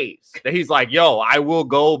 4 days that he's like, yo, I will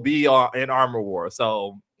go be in Armor Wars.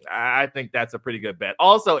 So I think that's a pretty good bet.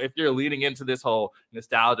 Also, if you're leading into this whole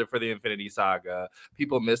nostalgia for the Infinity Saga,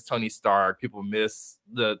 people miss Tony Stark, people miss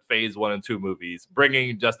the Phase 1 and 2 movies.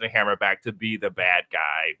 Bringing Justin Hammer back to be the bad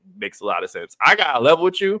guy makes a lot of sense. I got to level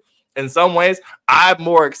with you. In some ways, I'm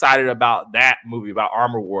more excited about that movie, about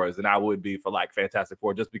Armor Wars, than I would be for like Fantastic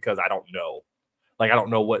Four, just because I don't know. Like, I don't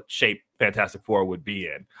know what shape Fantastic Four would be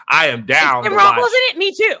in. I am down. And Rob wasn't it?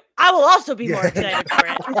 Me too. I will also be more excited for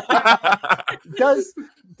it.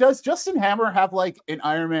 Does Justin Hammer have like an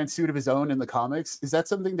Iron Man suit of his own in the comics? Is that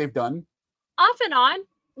something they've done? Off and on.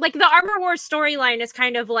 Like the Armor Wars storyline is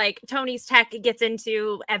kind of like Tony's tech gets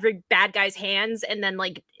into every bad guy's hands and then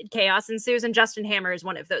like chaos ensues. And Justin Hammer is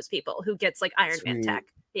one of those people who gets like Iron Man tech.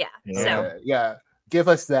 Yeah. So yeah. Give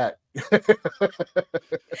us that.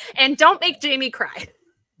 And don't make Jamie cry.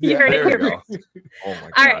 You heard it here. Oh my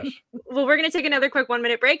gosh. All right. Well, we're going to take another quick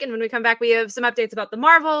 1-minute break. And when we come back, we have some updates about the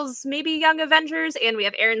Marvels, maybe Young Avengers, and we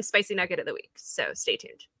have Aaron's Spicy Nugget of the Week. So stay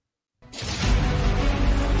tuned.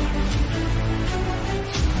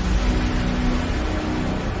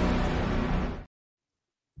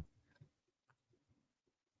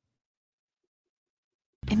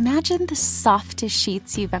 Imagine the softest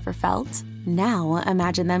sheets you've ever felt. Now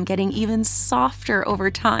imagine them getting even softer over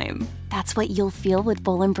time. That's what you'll feel with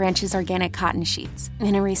Boll & Branch's organic cotton sheets.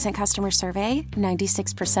 In a recent customer survey,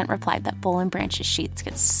 96% replied that Boll & Branch's sheets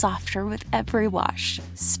get softer with every wash.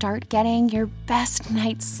 Start getting your best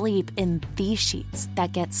night's sleep in these sheets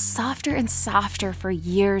that get softer and softer for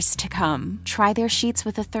years to come. Try their sheets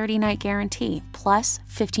with a 30-night guarantee, plus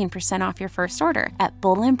 15% off your first order at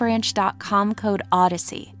bollandbranch.com code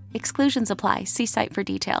Odyssey. Exclusions apply. See site for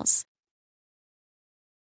details.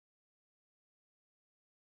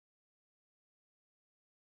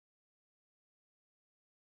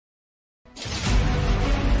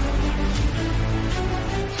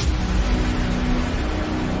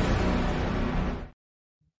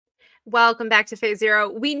 Welcome back to Phase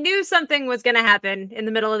Zero. We knew something was going to happen in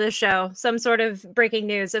the middle of the show, some sort of breaking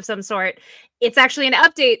news of some sort. It's actually an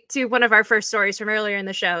update to one of our first stories from earlier in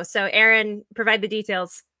the show. So Aaron, provide the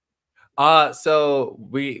details. So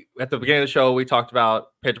we, at the beginning of the show, we talked about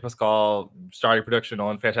Pedro Pascal starting production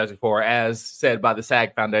on Fantastic Four, as said by the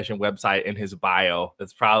SAG Foundation website in his bio.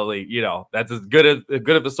 That's probably, that's as good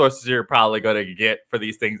of a source as you're probably going to get for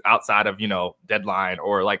these things outside of, Deadline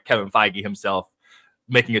or like Kevin Feige himself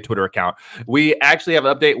making a Twitter account. We actually have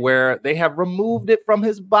an update where they have removed it from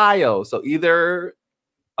his bio. So either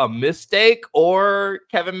a mistake or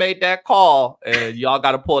Kevin made that call and y'all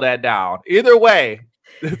got to pull that down. Either way,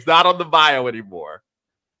 it's not on the bio anymore.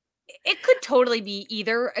 It could totally be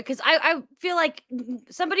either, because I feel like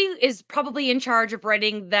somebody is probably in charge of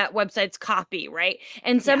writing that website's copy, right?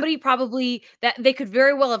 And somebody probably, that they could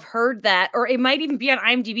very well have heard that, or it might even be on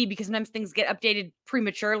IMDb, because sometimes things get updated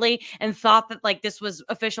prematurely, and thought that like this was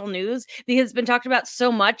official news because it's been talked about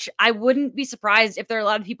so much. I wouldn't be surprised if there are a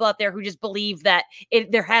lot of people out there who just believe that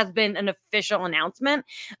there has been an official announcement.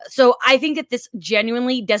 So I think that this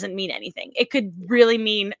genuinely doesn't mean anything. It could really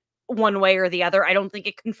mean one way or the other. I don't think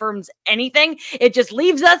it confirms anything. It just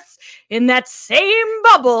leaves us in that same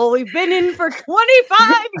bubble we've been in for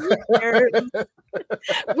 25 years.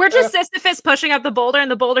 We're just Sisyphus pushing up the boulder, and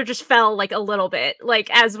the boulder just fell like a little bit, like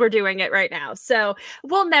as we're doing it right now. So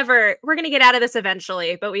we're going to get out of this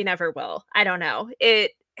eventually, but we never will. I don't know.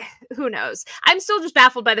 Who knows? I'm still just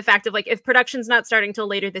baffled by the fact of like, if production's not starting till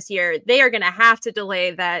later this year, they are going to have to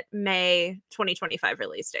delay that May 2025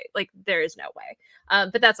 release date. Like, there is no way.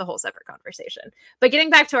 But that's a whole separate conversation. But getting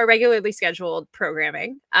back to our regularly scheduled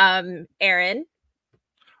programming, Aaron.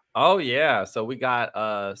 Oh, yeah. So we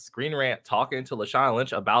got Screen Rant talking to LaShawn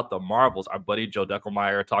Lynch about the Marvels. Our buddy Joe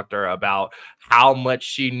Deckelmeyer talked to her about how much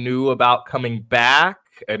she knew about coming back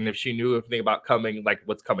and if she knew anything about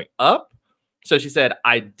what's coming up. So she said,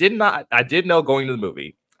 I did know going to the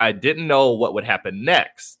movie. I didn't know what would happen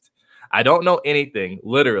next. I don't know anything,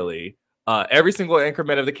 literally. Every single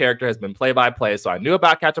increment of the character has been play by play. So I knew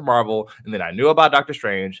about Captain Marvel, and then I knew about Doctor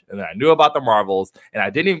Strange, and then I knew about the Marvels, and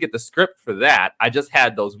I didn't even get the script for that. I just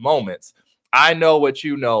had those moments. I know what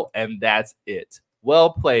you know, and that's it.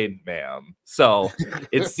 Well played, ma'am. So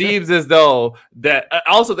it seems as though that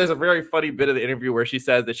also there's a very funny bit of the interview where she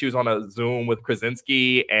says that she was on a Zoom with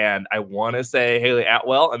Krasinski and I want to say Haley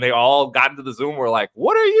Atwell, and they all got into the Zoom and were like,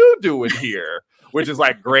 what are you doing here? Which is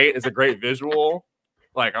like great. It's a great visual.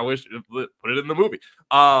 Like I wish put it in the movie.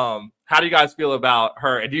 How do you guys feel about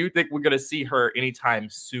her? And do you think we're gonna see her anytime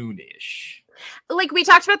soonish? Like we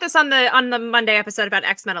talked about this on the Monday episode about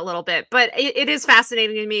X-Men a little bit, but it is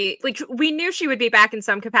fascinating to me. Like we knew she would be back in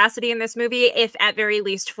some capacity in this movie, if at very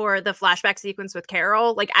least for the flashback sequence with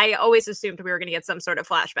Carol. Like I always assumed we were going to get some sort of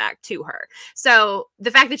flashback to her. So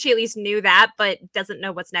the fact that she at least knew that, but doesn't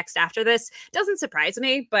know what's next after this, doesn't surprise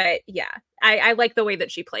me. But yeah, I like the way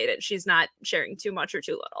that she played it. She's not sharing too much or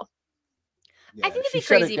too little. Yeah, I think it'd be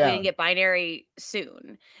crazy if we didn't get binary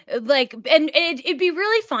soon. Like, and it'd be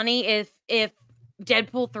really funny if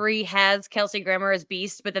Deadpool 3 has Kelsey Grammer as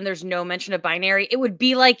Beast, but then there's no mention of binary. It would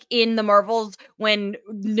be like in the Marvels when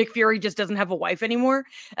Nick Fury just doesn't have a wife anymore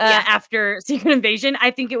after Secret Invasion.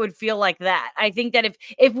 I think it would feel like that. I think that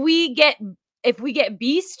if we get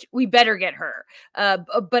Beast, we better get her.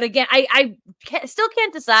 But again, I still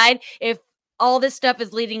can't decide if all this stuff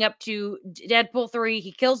is leading up to Deadpool 3,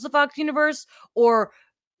 he kills the Fox universe, or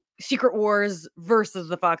Secret Wars versus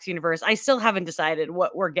the Fox universe. I still haven't decided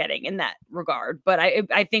what we're getting in that regard, but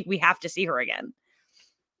I think we have to see her again.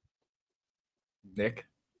 Nick?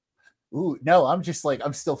 Ooh, no, I'm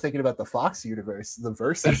still thinking about the Fox universe, the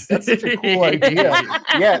versus. That's such a cool idea.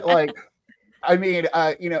 Yeah, like, I mean,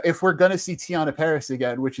 if we're going to see Tiana Paris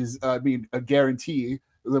again, which is, a guarantee,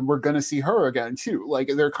 then we're going to see her again too. Like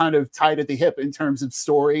they're kind of tied at the hip in terms of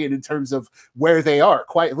story and in terms of where they are,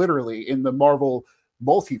 quite literally, in the Marvel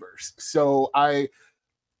multiverse. So I'm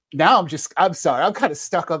sorry, I'm kind of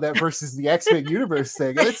stuck on that versus the X-Men universe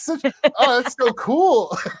thing. It's that's so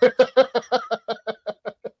cool.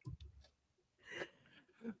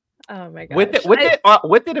 Oh my god!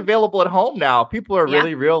 With it available at home now, people are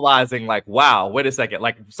really realizing, like, wow, wait a second.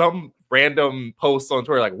 Like some random posts on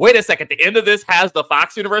Twitter, like, wait a second, the end of this has the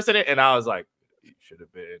Fox universe in it, and I was like, you should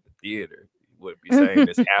have been in the theater. You wouldn't be saying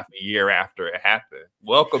this half a year after it happened.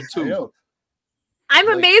 Welcome to. I'm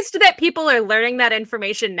amazed that people are learning that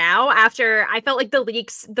information now after I felt like the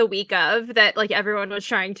leaks the week of that, like everyone was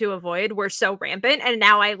trying to avoid, were so rampant, and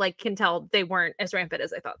now I can tell they weren't as rampant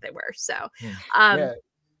as I thought they were. So,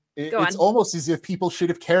 it's almost as if people should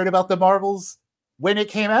have cared about the Marvels when it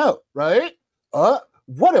came out, right?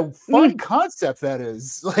 What a fun concept that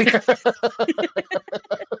is! Like,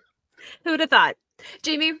 who'd have thought?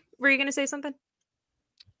 Jamie, were you going to say something?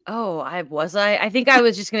 Oh, I think I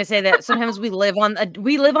was just going to say that sometimes we live on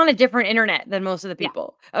a different internet than most of the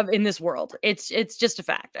people in this world. It's just a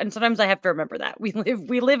fact. And sometimes I have to remember that we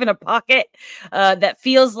live in a pocket that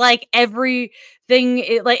feels like everything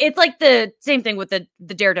it's like the same thing with the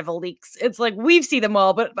Daredevil leaks. It's like we see them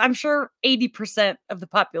all, but I'm sure 80% of the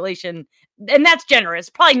population, and that's generous,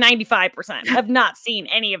 probably 95% have not seen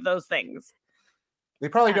any of those things. They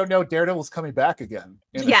probably don't know Daredevil's coming back again.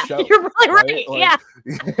 You're probably right. Like,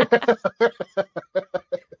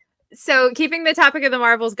 So keeping the topic of the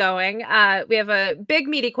Marvels going, we have a big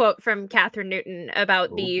meaty quote from Catherine Newton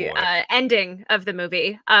about the ending of the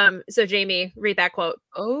movie. So Jamie, read that quote.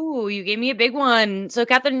 Oh, you gave me a big one. So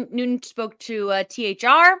Catherine Newton spoke to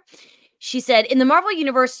THR. She said, in the Marvel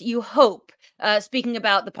universe, you hope, speaking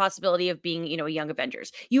about the possibility of being, a young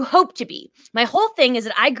Avengers, you hope to be. My whole thing is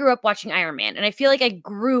that I grew up watching Iron Man, and I feel like I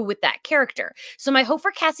grew with that character. So my hope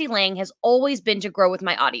for Cassie Lang has always been to grow with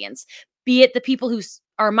my audience, be it the people who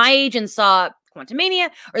are my age and saw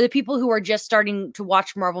Quantumania, or the people who are just starting to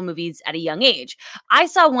watch Marvel movies at a young age. I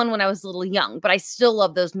saw one when I was a little young, but I still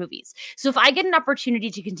love those movies. So if I get an opportunity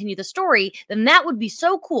to continue the story, then that would be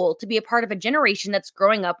so cool to be a part of a generation that's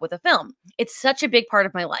growing up with a film. It's such a big part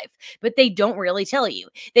of my life, but they don't really tell you.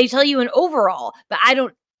 They tell you an overall, but I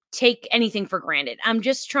don't take anything for granted. I'm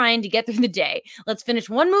just trying to get through the day. Let's finish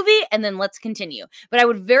one movie and then let's continue. But I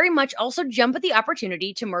would very much also jump at the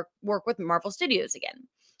opportunity to work with Marvel Studios again.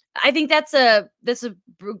 I think that's a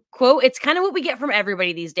quote. It's kind of what we get from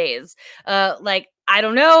everybody these days. Like, I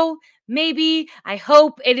don't know, maybe, I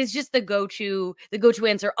hope. It is just the go-to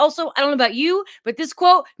answer. Also, I don't know about you, but this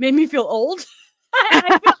quote made me feel old.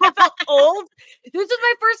 I felt old. This was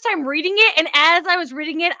my first time reading it, and as I was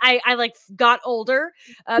reading it, I got older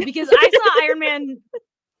because I saw Iron Man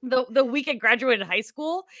the week I graduated high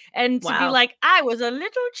school, and to be like, I was a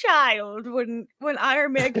little child when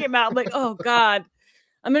Iron Man came out. I'm like, oh God.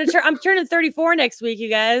 I'm turning 34 next week, you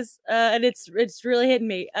guys, and it's really hitting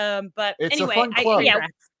me. But it's anyway, a fun club.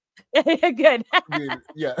 Good. I mean,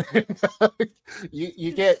 yeah.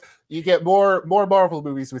 you get more Marvel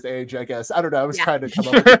movies with age, I guess. I don't know. I was trying to come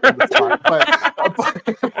up with it on the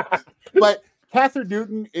spot, but Catherine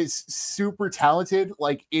Newton is super talented,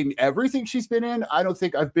 like in everything she's been in. I don't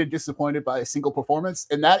think I've been disappointed by a single performance,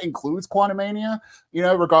 and that includes Quantumania,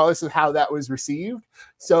 regardless of how that was received.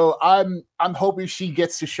 So I'm hoping she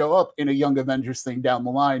gets to show up in a Young Avengers thing down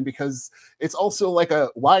the line, because it's also like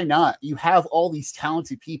why not? You have all these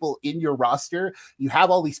talented people in your roster. You have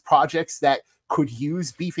all these projects that could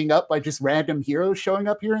use beefing up by just random heroes showing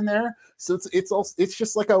up here and there. So it's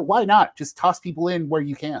just like why not? Just toss people in where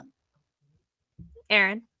you can.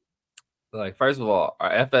 Aaron? Like, first of all,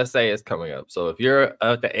 our FSA is coming up. So if you're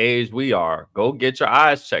at the age we are, go get your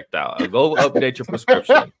eyes checked out. Or go update your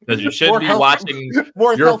prescription, because you shouldn't be watching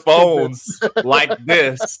your phones like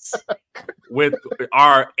this with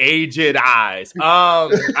our aged eyes.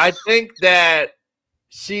 I think that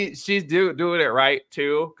she's doing it right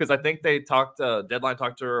too, because I think they Deadline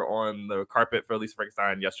talked to her on the carpet for Lisa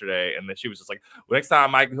Frankenstein yesterday, and then she was just like, well, next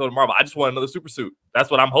time I can go to Marvel, I just want another super suit.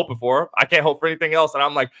 That's what I'm hoping for. I can't hope for anything else. And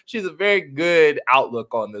I'm like, she's a very good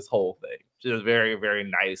outlook on this whole thing. She has a very, very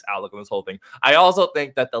nice outlook on this whole thing. I also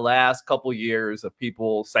think that the last couple years of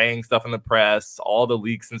people saying stuff in the press, all the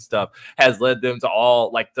leaks and stuff, has led them to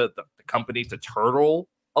all like the company to turtle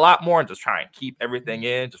a lot more and just try and keep everything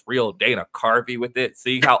in, just real Dana Carvey with it.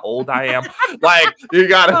 See how old I am? Like, you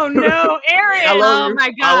gotta. Oh no, Aaron! Oh you.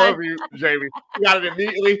 my God! I love you, Jamie. You got it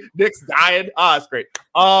immediately. Nick's dying. It's great.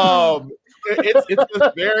 It's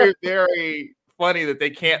just very, very funny that they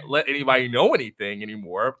can't let anybody know anything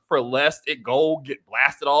anymore, for lest it get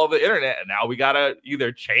blasted all over the internet. And now we gotta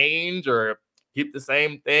either change or keep the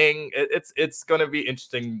same thing. It's gonna be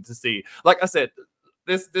interesting to see. Like I said,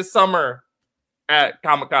 this summer at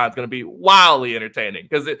Comic-Con is going to be wildly entertaining,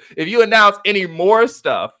 because if you announce any more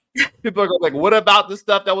stuff, people are going to be like, what about the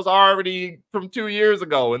stuff that was already from 2 years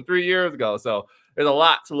ago and 3 years ago? So there's a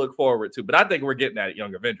lot to look forward to, but I think we're getting that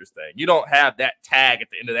Young Avengers thing. You don't have that tag at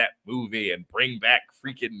the end of that movie and bring back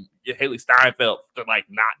freaking Haley Steinfeld to like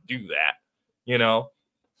not do that,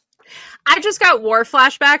 I just got war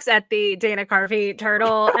flashbacks at the Dana Carvey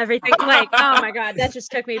turtle, everything. Like, oh my God, that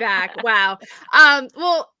just took me back. Wow.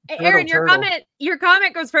 Well, Aaron, your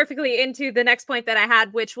comment goes perfectly into the next point that I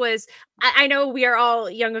had, which was, I know we are all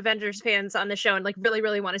Young Avengers fans on the show and like really,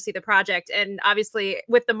 really want to see the project. And obviously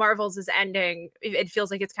with the Marvels is ending, it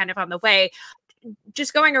feels like it's kind of on the way.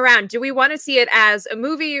 Just going around, do we want to see it as a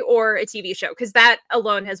movie or a TV show? Because that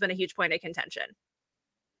alone has been a huge point of contention.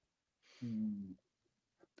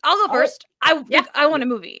 I'll go first. I want a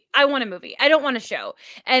movie. I want a movie. I don't want a show.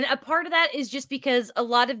 And a part of that is just because a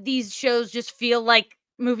lot of these shows just feel like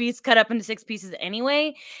movies cut up into 6 pieces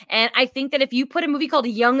anyway. And I think that if you put a movie called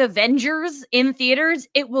Young Avengers in theaters,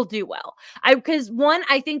 it will do well. Because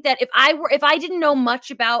I think that if I didn't know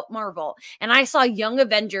much about Marvel and I saw Young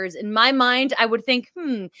Avengers, in my mind, I would think,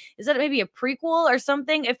 is that maybe a prequel or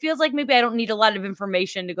something? It feels like maybe I don't need a lot of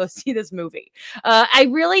information to go see this movie. I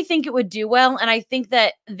really think it would do well. And I think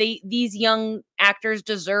that these young actors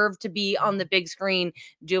deserve to be on the big screen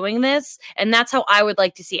doing this, and that's how I would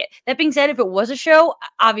like to see it. That being said, if it was a show,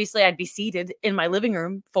 obviously I'd be seated in my living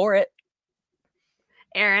room for it.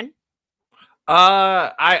 Aaron?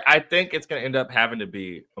 I think it's gonna end up having to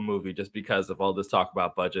be a movie, just because of all this talk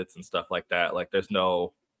about budgets and stuff like that. Like, there's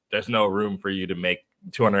no room for you to make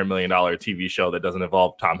 $200 million TV show that doesn't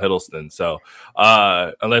involve Tom Hiddleston. So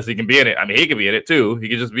unless he can be in it, I mean, he could be in it too. He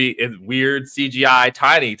could just be a weird CGI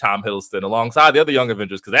tiny Tom Hiddleston alongside the other Young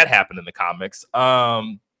Avengers, because that happened in the comics.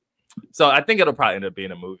 So I think it'll probably end up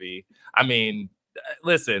being a movie. I mean,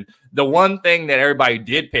 listen, the one thing that everybody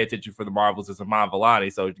did pay attention for the Marvels is Iman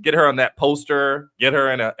Vellani. So get her on that poster, get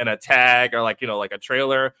her in a tag, or like a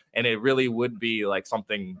trailer, and it really would be like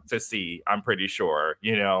something to see. I'm pretty sure,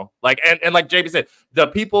 like, and like JB said, the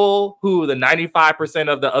 95%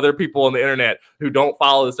 of the other people on the internet who don't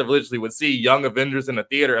follow this stuff religiously would see Young Avengers in a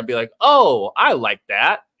theater and be like, oh, I like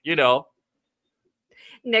that,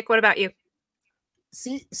 Nick, what about you?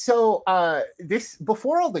 See, so this,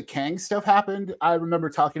 before all the Kang stuff happened, I remember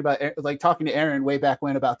talking to Aaron way back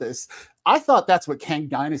when about this. I thought that's what Kang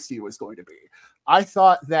Dynasty was going to be. I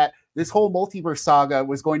thought that this whole multiverse saga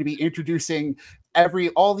was going to be introducing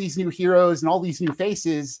all these new heroes and all these new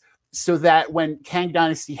faces, so that when Kang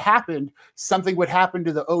Dynasty happened, something would happen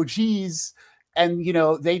to the OGs, and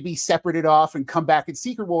they'd be separated off and come back in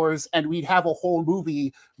Secret Wars, and we'd have a whole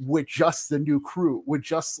movie with just the new crew, with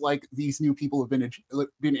just like these new people have been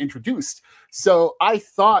introduced. So I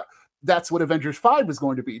thought that's what Avengers 5 was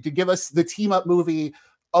going to be, to give us the team up movie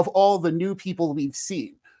of all the new people we've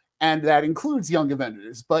seen. and that includes Young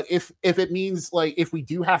Avengers. But if it means like if we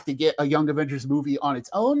do have to get a Young Avengers movie on its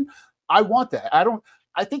own, I want that.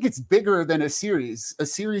 I think it's bigger than a series. A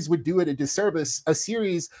series would do it a disservice. A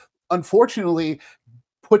series, unfortunately,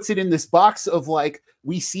 puts it in this box of like,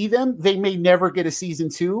 we see them, they may never get a season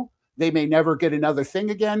 2, they may never get another thing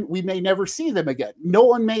again, we may never see them again. No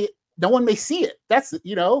one may see it. That's,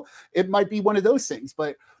 you know, it might be one of those things,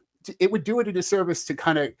 but it would do it a disservice to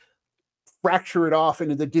kind of fracture it off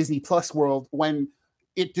into the Disney Plus world when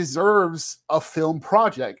it deserves a film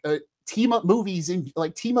project. Team up movies and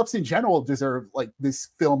like team ups in general deserve like this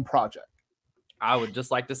film project. I would just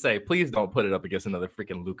like to say, please don't put it up against another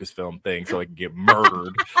freaking Lucasfilm thing so it can get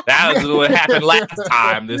murdered. That was what happened last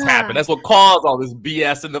time this happened. That's what caused all this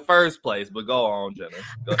BS in the first place. But go on, Jenna.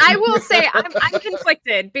 Go I will say I'm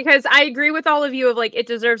conflicted because I agree with all of you of like, it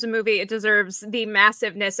deserves a movie. It deserves the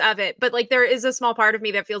massiveness of it. But like, there is a small part of me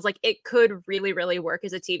that feels like it could really, really work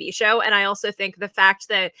as a TV show. And I also think the fact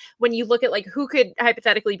that when you look at like who could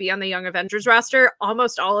hypothetically be on the Young Avengers roster,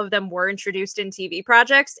 almost all of them were introduced in TV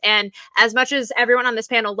projects. And as much as everyone on this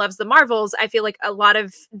panel loves the Marvels, I feel like a lot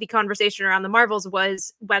of the conversation around the Marvels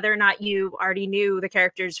was whether or not you already knew the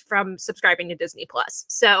characters from subscribing to Disney Plus.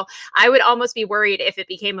 So I would almost be worried if it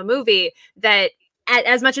became a movie that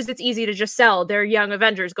as much as it's easy to just sell their Young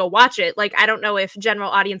Avengers, go watch it. Like, I don't know if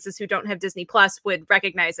general audiences who don't have Disney Plus would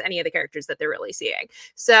recognize any of the characters that they're really seeing.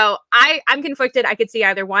 So I'm conflicted. I could see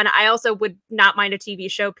either one. I also would not mind a TV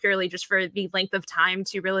show purely just for the length of time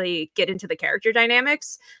to really get into the character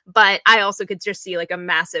dynamics. But I also could just see like a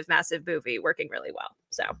massive, massive movie working really well.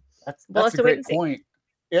 So that's a great point.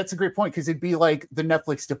 It's a great point because it'd be like the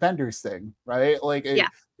Netflix Defenders thing, right? Like,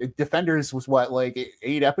 Defenders was what, like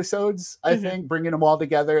 8 episodes, I think, bringing them all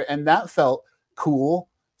together, and that felt cool.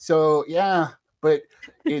 So yeah, but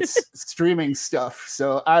it's streaming stuff.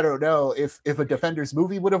 So I don't know if a Defenders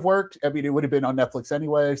movie would have worked. I mean, it would have been on Netflix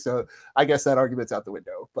anyway. So I guess that argument's out the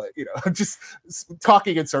window. But you know, I'm just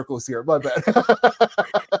talking in circles here. My bad.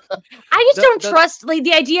 I just don't trust like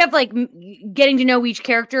the idea of like getting to know each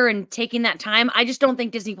character and taking that time. I just don't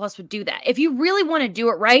think Disney Plus would do that. If you really want to do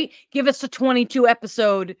it right, give us a 22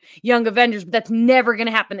 episode Young Avengers, but that's never going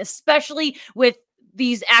to happen, especially with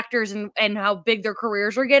these actors and how big their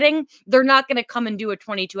careers are getting. They're not going to come and do a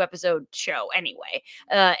 22 episode show anyway.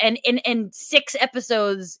 And 6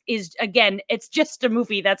 episodes is, again, it's just a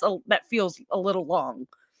movie that feels a little long.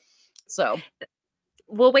 So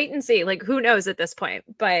we'll wait and see. Like, who knows at this point?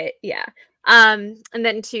 But yeah. And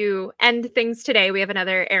then to end things today, we have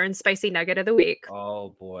another Aaron Spicy Nugget of the week.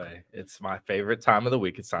 Oh boy, it's my favorite time of the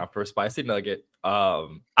week. It's time for a spicy nugget.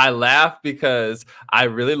 I laugh because I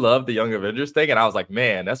really love the Young Avengers thing, and I was like,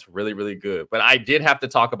 man, that's really, really good. But I did have to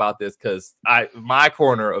talk about this because my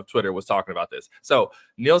corner of Twitter was talking about this. So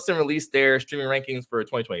Nielsen released their streaming rankings for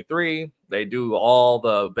 2023. They do all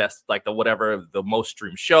the best, like the most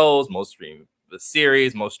streamed shows, most streamed the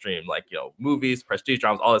series, most streamed, like, you know, movies, prestige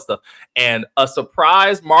dramas, all that stuff. And a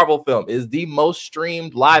surprise Marvel film is the most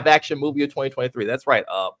streamed live action movie of 2023. That's right.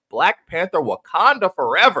 Black Panther Wakanda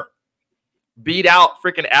Forever beat out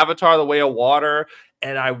freaking Avatar The Way of Water.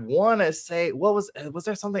 And I want to say, was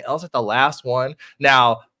there something else at the last one?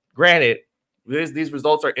 Now, granted, these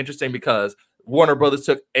results are interesting because Warner Brothers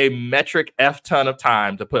took a metric F ton of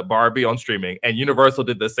time to put Barbie on streaming, and Universal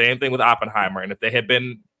did the same thing with Oppenheimer. And if they had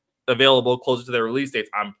been available closer to their release dates,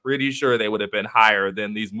 I'm pretty sure they would have been higher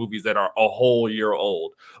than these movies that are a whole year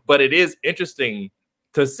old. But it is interesting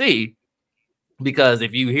to see, because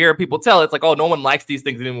if you hear people tell, it's like, oh, no one likes these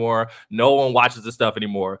things anymore, no one watches this stuff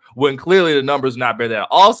anymore, when clearly the numbers not bear that.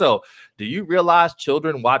 Also, do you realize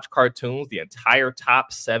children watch cartoons? The entire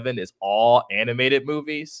top 7 is all animated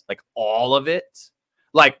movies, like all of it.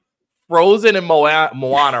 Like Frozen and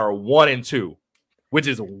Moana are 1 and 2, which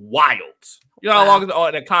is wild. You know how long is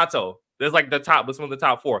in Encanto? There's like some of the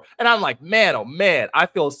top 4. And I'm like, man, oh man, I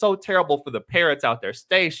feel so terrible for the parents out there.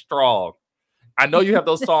 Stay strong. I know you have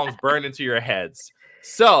those songs burned into your heads.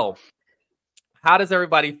 So how does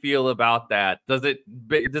everybody feel about that? Does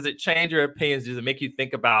it change your opinions? Does it make you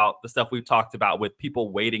think about the stuff we've talked about with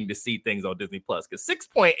people waiting to see things on Disney Plus? Because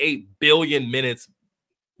 6.8 billion minutes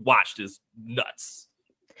watched is nuts.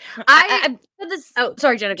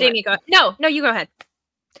 Sorry, Jenna. Jamie, go ahead. No, you go ahead.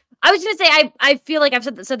 I was going to say, I feel like I've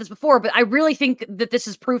said this before, but I really think that this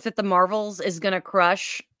is proof that the Marvels is going to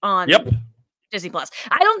crush on Disney Plus.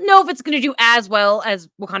 I don't know if it's going to do as well as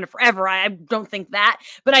Wakanda Forever. I don't think that,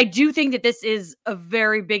 but I do think that this is a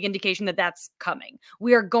very big indication that that's coming.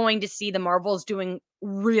 We are going to see the Marvels doing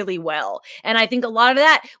really well. And I think a lot of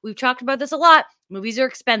that, we've talked about this a lot, movies are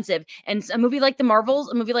expensive. And a movie like the Marvels,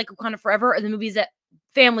 a movie like Wakanda Forever are the movies that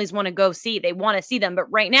families want to go see. They want to see them.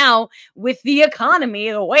 But right now, with the economy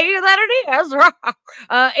the way that it is,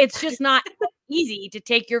 it's just not easy to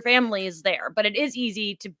take your families there. But it is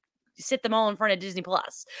easy to sit them all in front of Disney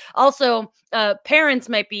Plus. Also, parents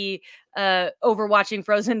might be over watching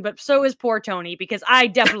Frozen, but so is poor Tony, because I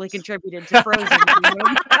definitely contributed to Frozen.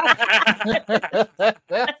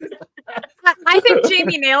 I think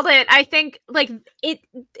Jamie nailed it. I think like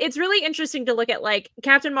it's really interesting to look at like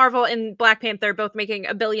Captain Marvel and Black Panther both making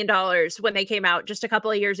 $1 billion when they came out just a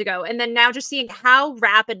couple of years ago. And then now just seeing how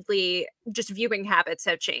rapidly just viewing habits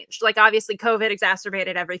have changed. Like obviously COVID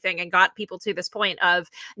exacerbated everything and got people to this point of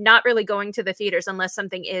not really going to the theaters unless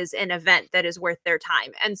something is an event that is worth their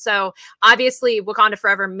time. And so obviously Wakanda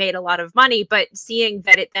Forever made a lot of money, but seeing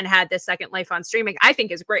that it then had this second life on streaming, I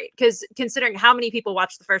think is great, because considering how many people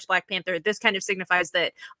watched the first Black Panther, this kind of signifies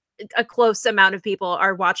that a close amount of people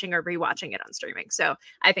are watching or rewatching it on streaming. So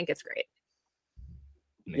I think it's great.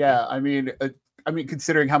 Yeah, I mean,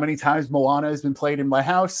 considering how many times Moana has been played in my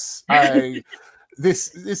house,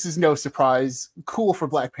 this is no surprise. Cool for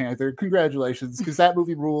Black Panther. Congratulations, because that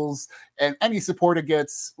movie rules, and any support it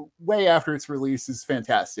gets way after its release is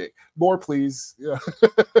fantastic. More, please.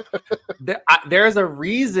 There's a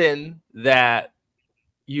reason that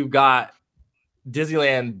you've got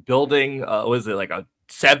Disneyland building, was it like a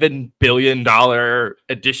 $7 billion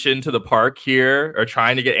addition to the park here, or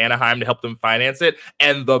trying to get Anaheim to help them finance it.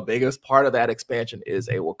 And the biggest part of that expansion is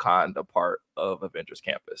a Wakanda part of Avengers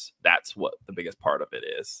Campus. That's what the biggest part of it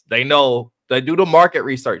is. They know, they do the market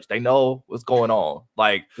research. They know what's going on.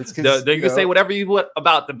 Like they can say whatever you want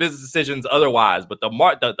about the business decisions otherwise, but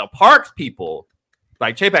the parks people,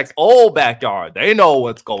 like Chapek's old backyard, they know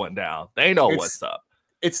what's going down. They know what's up.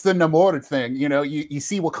 It's the Namor thing, you know. You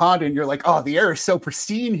see Wakanda and you're like, oh, the air is so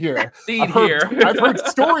pristine here. I've heard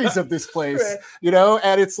stories of this place, right. You know,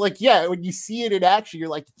 and it's like, yeah, when you see it in action, you're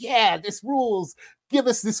like, yeah, this rules. Give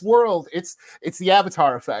us this world. It's the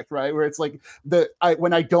Avatar effect, right? Where it's like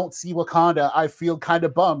when I don't see Wakanda, I feel kind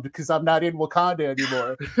of bummed because I'm not in Wakanda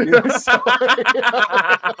anymore. You know, so,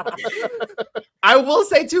 I will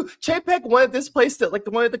say too, Chapek wanted this place to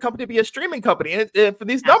wanted the company to be a streaming company, and for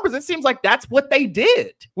these numbers, it seems like that's what they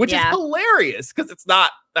did, which is hilarious because it's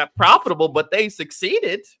not that profitable, but they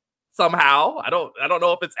succeeded somehow. I don't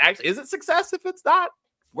know if it's actually, is it success if it's not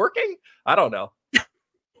working? I don't know.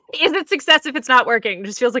 Is it success if it's not working? It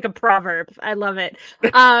just feels like a proverb. I love it.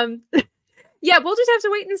 Yeah, we'll just have to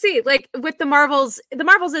wait and see. Like with the Marvels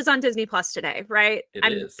is on Disney Plus today, right?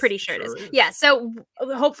 I'm pretty sure it is. Yeah, so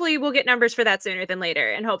hopefully we'll get numbers for that sooner than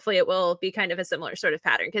later, and hopefully it will be kind of a similar sort of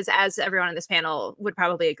pattern, because as everyone on this panel would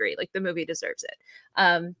probably agree, like the movie deserves it.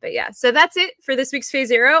 But yeah, so that's it for this week's Phase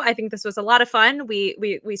Zero. I think this was a lot of fun.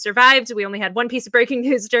 We survived. We only had one piece of breaking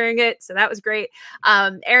news during it, so that was great.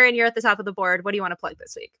 Aaron, you're at the top of the board. What do you want to plug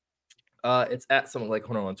this week? It's at Someone Like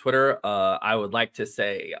Horner on Twitter. I would like to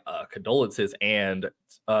say condolences, and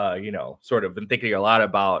sort of been thinking a lot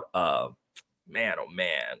about man,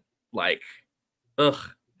 like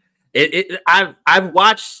I've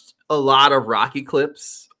watched a lot of Rocky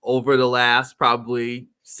clips over the last probably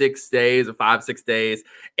 6 days or 5-6 days,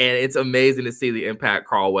 and it's amazing to see the impact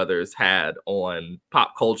Carl Weathers had on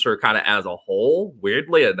pop culture kind of as a whole,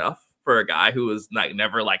 weirdly enough, for a guy who was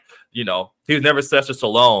never he was never such a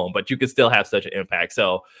Stallone, but you could still have such an impact.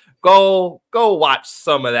 So go watch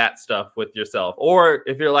some of that stuff with yourself. Or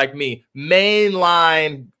if you're like me,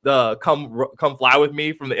 mainline the Come Fly With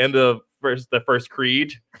Me from the end of the first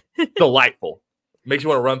Creed. Delightful. Makes you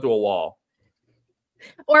want to run through a wall.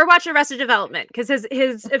 Or watch Arrested Development, because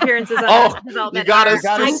his appearances on Arrested Development.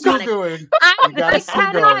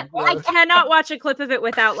 I cannot watch a clip of it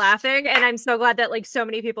without laughing, and I'm so glad that so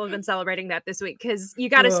many people have been celebrating that this week, because You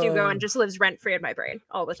Gotta Stu Going just lives rent free in my brain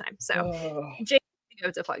all the time. So, Jake, you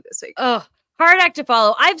have to plug this week. Hard act to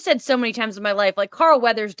follow. I've said so many times in my life, Carl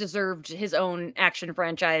Weathers deserved his own action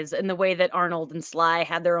franchise in the way that Arnold and Sly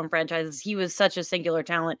had their own franchises. He was such a singular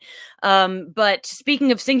talent. But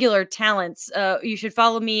speaking of singular talents, you should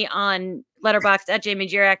follow me on Letterboxd at Jamie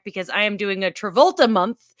Jirak, because I am doing a Travolta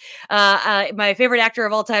month. My favorite actor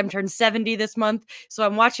of all time turned 70 this month, so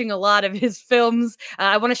I'm watching a lot of his films.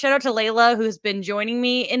 I want to shout out to Layla, who's been joining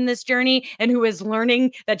me in this journey and who is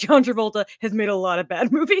learning that John Travolta has made a lot of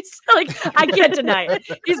bad movies. I can't deny it.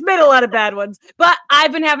 He's made a lot of bad ones, but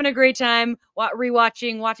I've been having a great time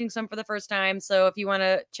watching some for the first time. So if you want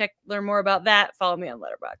to learn more about that, follow me on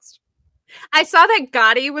Letterboxd. I saw that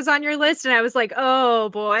Gotti was on your list, and I was like, "Oh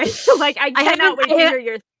boy!" I cannot wait to hear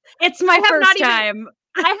your. It's my first time.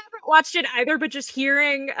 I haven't watched it either, but just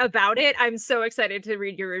hearing about it, I'm so excited to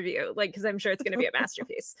read your review. Because I'm sure it's going to be a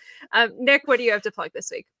masterpiece. Nick, what do you have to plug this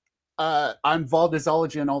week? I'm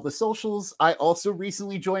Valdezology on all the socials. I also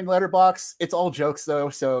recently joined Letterboxd. It's all jokes though,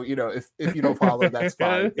 so if you don't follow, that's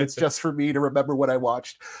fine. It's just for me to remember what I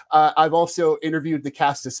watched. I've also interviewed the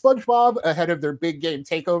cast of SpongeBob ahead of their big game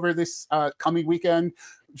takeover this coming weekend,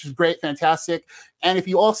 which is great, fantastic. And if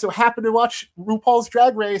you also happen to watch RuPaul's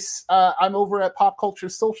Drag Race, I'm over at Pop Culture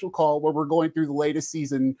Social Call, where we're going through the latest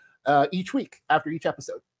season each week after each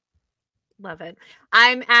episode. Love it.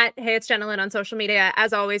 I'm at Hey It's Gentleman on social media.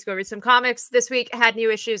 As always, go read some comics. This week had new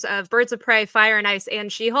issues of Birds of Prey, Fire and Ice,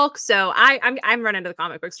 and She-Hulk. So I'm running to the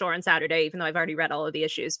comic book store on Saturday, even though I've already read all of the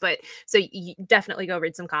issues. But so you definitely go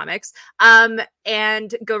read some comics.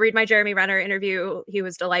 And go read my Jeremy Renner interview. He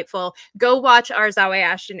was delightful. Go watch our Zawe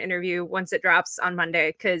Ashton interview once it drops on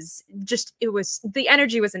Monday, because the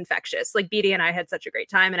energy was infectious. Like, BD and I had such a great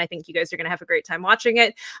time, and I think you guys are going to have a great time watching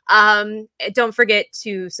it. Don't forget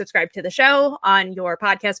to subscribe to the show on your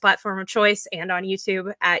podcast platform of choice and on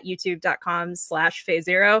YouTube at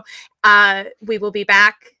youtube.com/phase0. We will be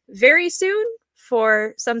back very soon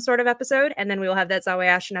for some sort of episode, and then we will have that Zawe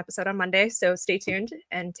Ashton episode on Monday. So stay tuned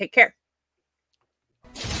and take care.